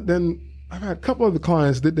I've had a couple other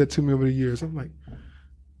clients did that to me over the years. I'm like,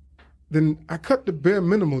 then I cut the bare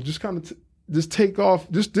minimum, just kind of just take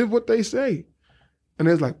off, just did what they say. And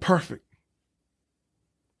it's like, perfect.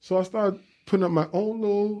 So I started putting up my own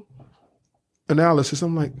little analysis.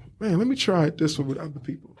 I'm like, man, let me try it this way with other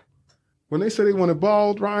people. When they say they want it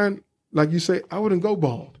bald, Ryan, like you say, I wouldn't go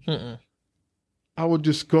bald. Mm-mm. I would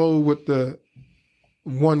just go with the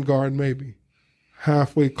one guard maybe,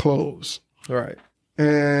 halfway close. Right.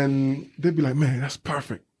 And they'd be like, man, that's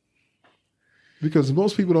perfect. Because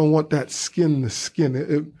most people don't want that skin to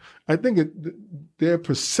skin. I think their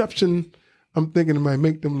perception, I'm thinking it might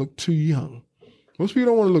make them look too young. Most people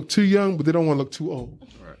don't want to look too young, but they don't want to look too old.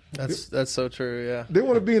 That's so true, yeah. They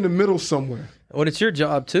want to be in the middle somewhere. Well, it's your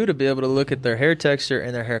job, too, to be able to look at their hair texture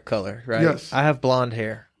and their hair color, right? Yes. I have blonde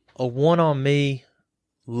hair. A one on me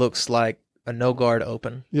looks like a no guard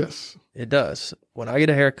open. Yes. It does. When I get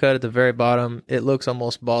a haircut at the very bottom, it looks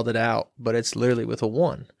almost balded out, but it's literally with a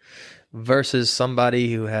one. Versus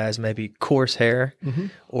somebody who has maybe coarse hair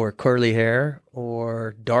or curly hair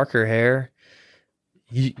or darker hair,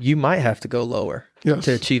 you might have to go lower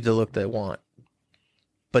to achieve the look they want.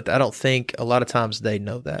 But I don't think a lot of times they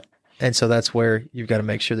know that. And so that's where you've got to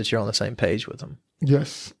make sure that you're on the same page with them.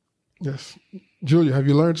 Yes. Yes. Julia, have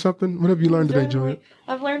you learned something? What have you learned today, Julia?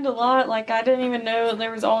 I've learned a lot. Like, I didn't even know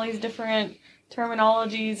there was all these different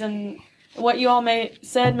terminologies, and what you all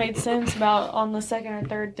said made sense about on the second or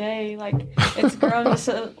third day. Like, it's grown just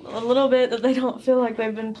a little bit that they don't feel like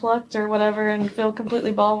they've been plucked or whatever and feel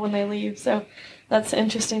completely bald when they leave. So that's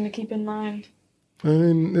interesting to keep in mind. I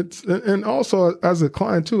mean, and also as a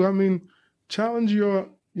client too, I mean, challenge your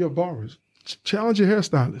barbers, challenge your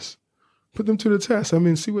hairstylists, put them to the test. I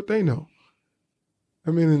mean, see what they know.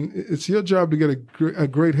 I mean, it's your job to get a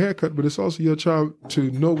great haircut, but it's also your job to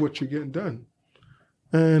know what you're getting done.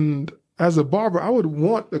 And as a barber, I would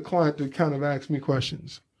want the client to kind of ask me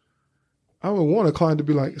questions. I would want a client to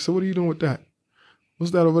be like, so what are you doing with that?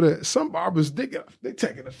 What's that over there? Some barbers, they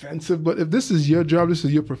take it offensive, but if this is your job, this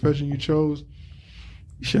is your profession you chose,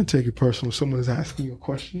 you shouldn't take it personal if someone is asking you a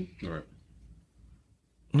question. Right.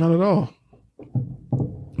 Not at all.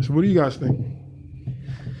 So what do you guys think?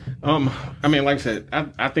 I mean, like I said,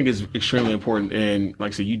 I think it's extremely important, and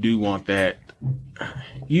like I said, you do want that. I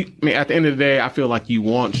mean, at the end of the day, I feel like you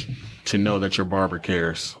want to know that your barber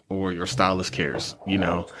cares or your stylist cares, you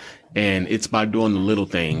know, and it's by doing the little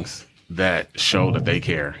things that show that they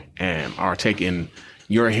care and are taking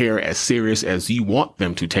your hair as serious as you want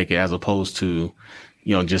them to take it, as opposed to,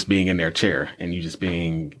 you know, just being in their chair and you just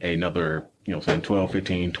being another, you know, saying $12,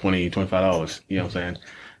 $15, $20, $25, you know what I'm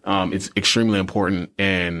saying? It's extremely important.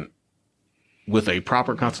 And with a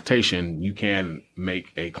proper consultation, you can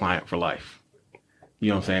make a client for life. You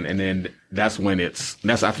know what I'm saying? And then that's when I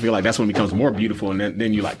feel like that's when it becomes more beautiful. And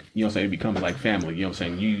then you like, you know what I'm saying? It becomes like family. You know what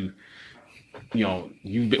I'm saying?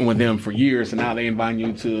 You've been with them for years, and now they invite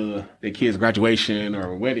you to their kid's graduation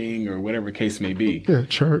or wedding or whatever the case may be. Yeah,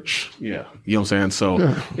 church. Yeah. You know what I'm saying?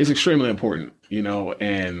 So it's extremely important,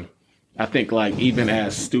 and I think like even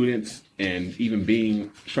as students and even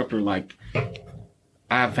being instructor, like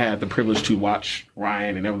I've had the privilege to watch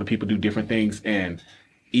Ryan and other people do different things, and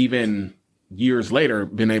even years later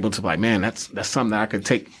been able to be like, man, that's something that I could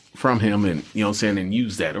take from him and, you know what I'm saying, and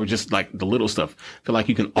use that, or just like the little stuff. I feel like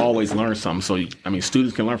you can always learn something. So,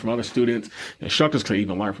 students can learn from other students. Instructors can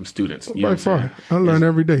even learn from students. You know By far. I learn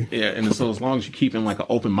every day. Yeah. And so as long as you keep in like an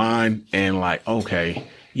open mind and like, okay,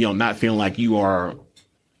 not feeling like you are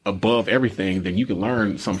above everything, then you can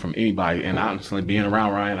learn something from anybody. And honestly, being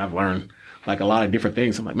around Ryan, I've learned like a lot of different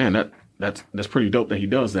things. I'm like, man, that's pretty dope that he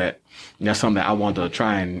does that. And that's something that I want to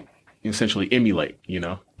try and essentially emulate,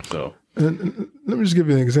 so. And let me just give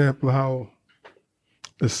you an example of how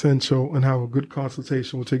essential and how a good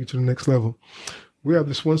consultation will take you to the next level. We have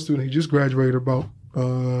this one student, he just graduated about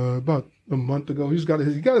a month ago. He got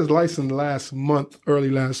his license early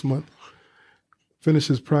last month. Finished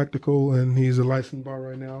his practical, and he's a licensed bar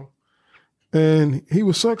right now. And he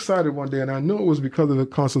was so excited one day, and I know it was because of the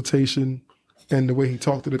consultation and the way he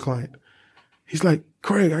talked to the client. He's like,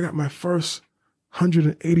 Craig, I got my first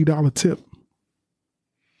 $180 tip.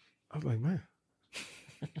 I was like, man,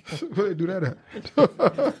 where they do that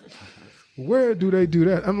at? Where do they do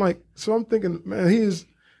that? I'm like, so I'm thinking, man,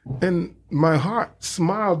 and my heart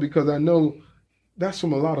smiled because I know that's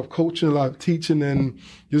from a lot of coaching, a lot of teaching, and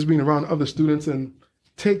just being around other students and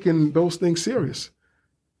taking those things serious.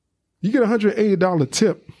 You get a $180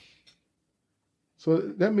 tip. So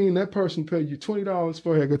that means that person paid you $20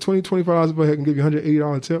 for a haircut, $25 for a haircut, and give you a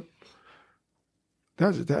 $180 tip.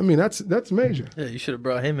 That's major. Yeah, you should have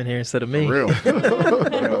brought him in here instead of me. For real. As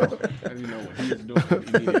you know what he was doing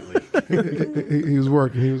immediately. He was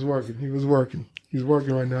working. He's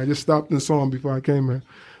working right now. I just stopped and saw him before I came here.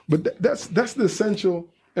 But that's the essential.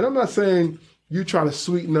 And I'm not saying you try to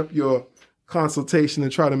sweeten up your consultation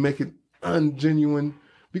and try to make it ungenuine,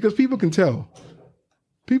 because people can tell.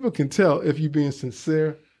 People can tell if you're being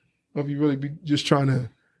sincere or if you really be just trying to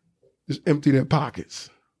just empty their pockets.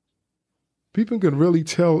 People can really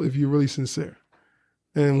tell if you're really sincere.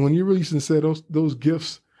 And when you're really sincere, those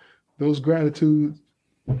gifts, those gratitude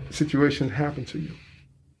situations happen to you.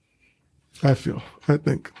 I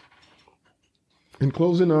think. In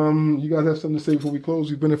closing, you guys have something to say before we close?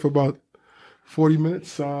 We've been here for about 40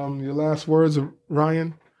 minutes. Your last words,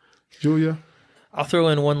 Ryan, Julia? I'll throw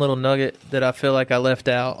in one little nugget that I feel like I left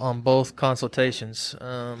out on both consultations.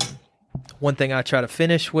 One thing I try to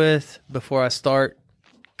finish with before I start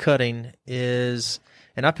cutting is,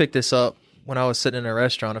 and I picked this up when I was sitting in a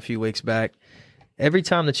restaurant a few weeks back, every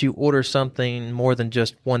time that you order something more than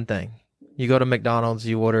just one thing, you go to McDonald's,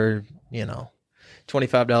 you order,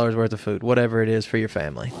 $25 worth of food, whatever it is for your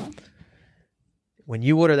family. When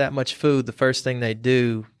you order that much food, the first thing they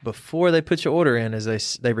do before they put your order in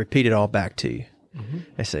is they repeat it all back to you. Mm-hmm.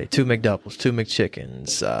 They say 2 McDoubles, 2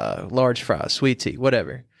 McChickens, large fries, sweet tea,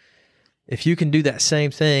 whatever. If you can do that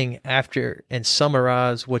same thing after and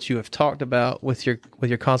summarize what you have talked about with your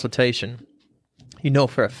consultation, you know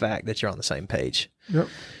for a fact that you're on the same page. Yep.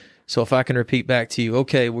 So if I can repeat back to you,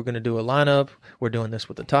 okay, we're going to do a lineup. We're doing this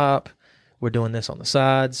with the top. We're doing this on the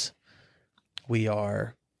sides. We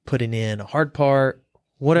are putting in a hard part,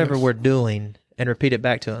 whatever we're doing, and repeat it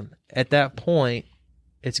back to them. At that point,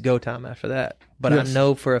 it's go time after that. But I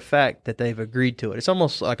know for a fact that they've agreed to it. It's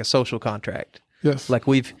almost like a social contract. Yes. Like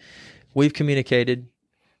we've communicated.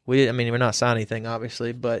 We're not signing anything,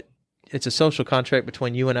 obviously, but it's a social contract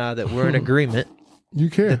between you and I that we're in agreement. You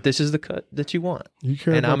care. That this is the cut that you want. You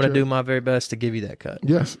care. And I'm going to do my very best to give you that cut.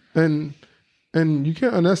 Yes. And you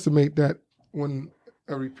can't underestimate that when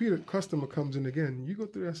a repeated customer comes in again, you go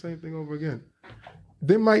through that same thing over again.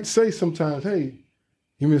 They might say sometimes, hey,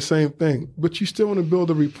 give me the same thing, but you still want to build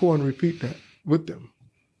a rapport and repeat that with them.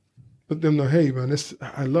 Let them know, hey, man,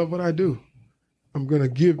 I love what I do. I'm going to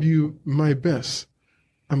give you my best.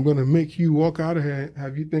 I'm going to make you walk out of here and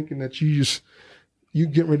have you thinking that you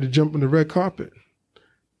getting ready to jump on the red carpet.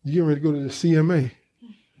 You getting ready to go to the CMA.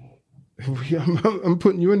 I'm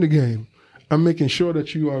putting you in the game. I'm making sure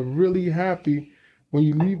that you are really happy when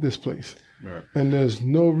you leave this place. Right. And there's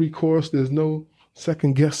no recourse. There's no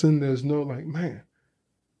second guessing. There's no man.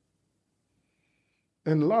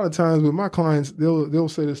 And a lot of times with my clients, they'll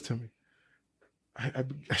say this to me. I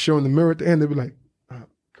show them the mirror at the end. They'll be like,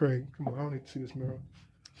 Craig, come on, I don't need to see this mirror.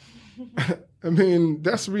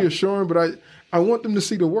 That's reassuring, but I want them to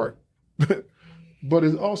see the work. but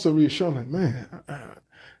it's also reassuring. Like, man,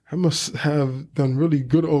 I must have done really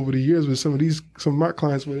good over the years with some of my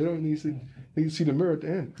clients where they don't need to see the mirror at the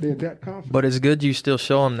end. They're that confident. But it's good you still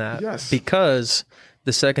show them that. Yes. Because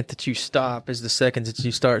the second that you stop is the second that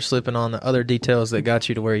you start slipping on the other details that got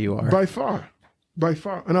you to where you are. By far.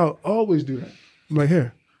 And I'll always do that. I'm like,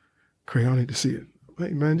 here, Craig, I don't need to see it. Hey,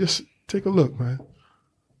 man, just take a look, man.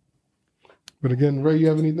 But again, Ray, you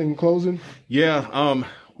have anything in closing? Yeah.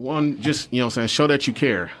 One, just, show that you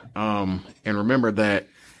care. And remember that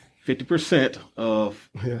 50% of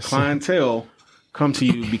clientele come to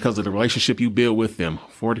you because of the relationship you build with them.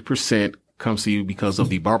 40% comes to you because of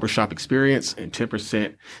the barbershop experience, and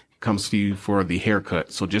 10% comes to you for the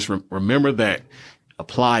haircut. So just remember that.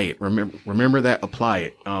 Apply it. Remember that. Apply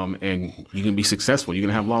it. And you can be successful. You can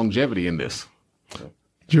have longevity in this. So.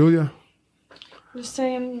 Julia? Just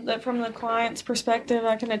saying that from the client's perspective,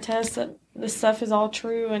 I can attest that this stuff is all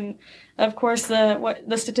true. And of course,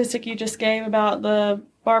 the statistic you just gave about the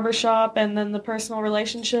barbershop and then the personal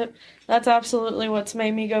relationship, that's absolutely what's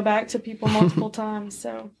made me go back to people multiple times.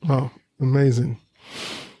 So. Oh, amazing.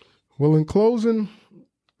 Well, in closing,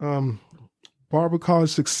 Barber College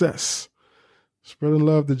success. Spreading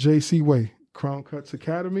love the JC way. Crown Cuts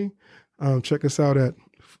Academy. Check us out at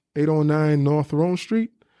 809 North Rome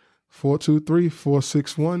Street,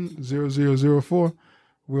 423-461-0004.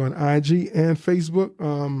 We're on IG and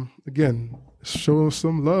Facebook. Again, show us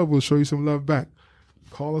some love. We'll show you some love back.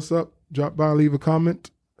 Call us up, drop by, leave a comment,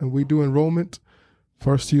 and we do enrollment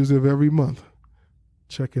first Tuesday of every month.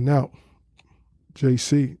 Checking out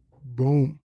JC. Boom.